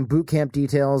program bootcamp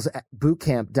details at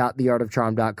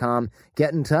bootcamp.theartofcharm.com.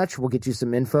 Get in touch. We'll get you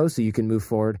some info so you can move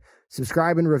forward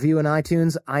Subscribe and review in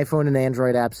iTunes, iPhone and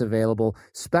Android apps available.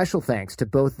 Special thanks to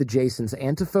both the Jasons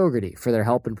and to Fogarty for their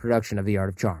help in production of The Art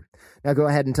of Charm. Now go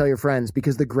ahead and tell your friends,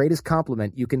 because the greatest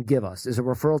compliment you can give us is a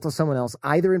referral to someone else,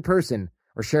 either in person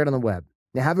or shared on the web.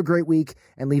 Now have a great week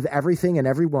and leave everything and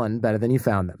everyone better than you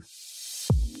found them.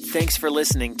 Thanks for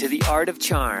listening to The Art of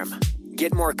Charm.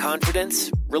 Get more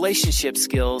confidence, relationship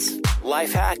skills,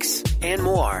 life hacks, and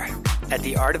more at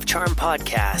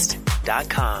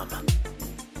theartofcharmpodcast.com.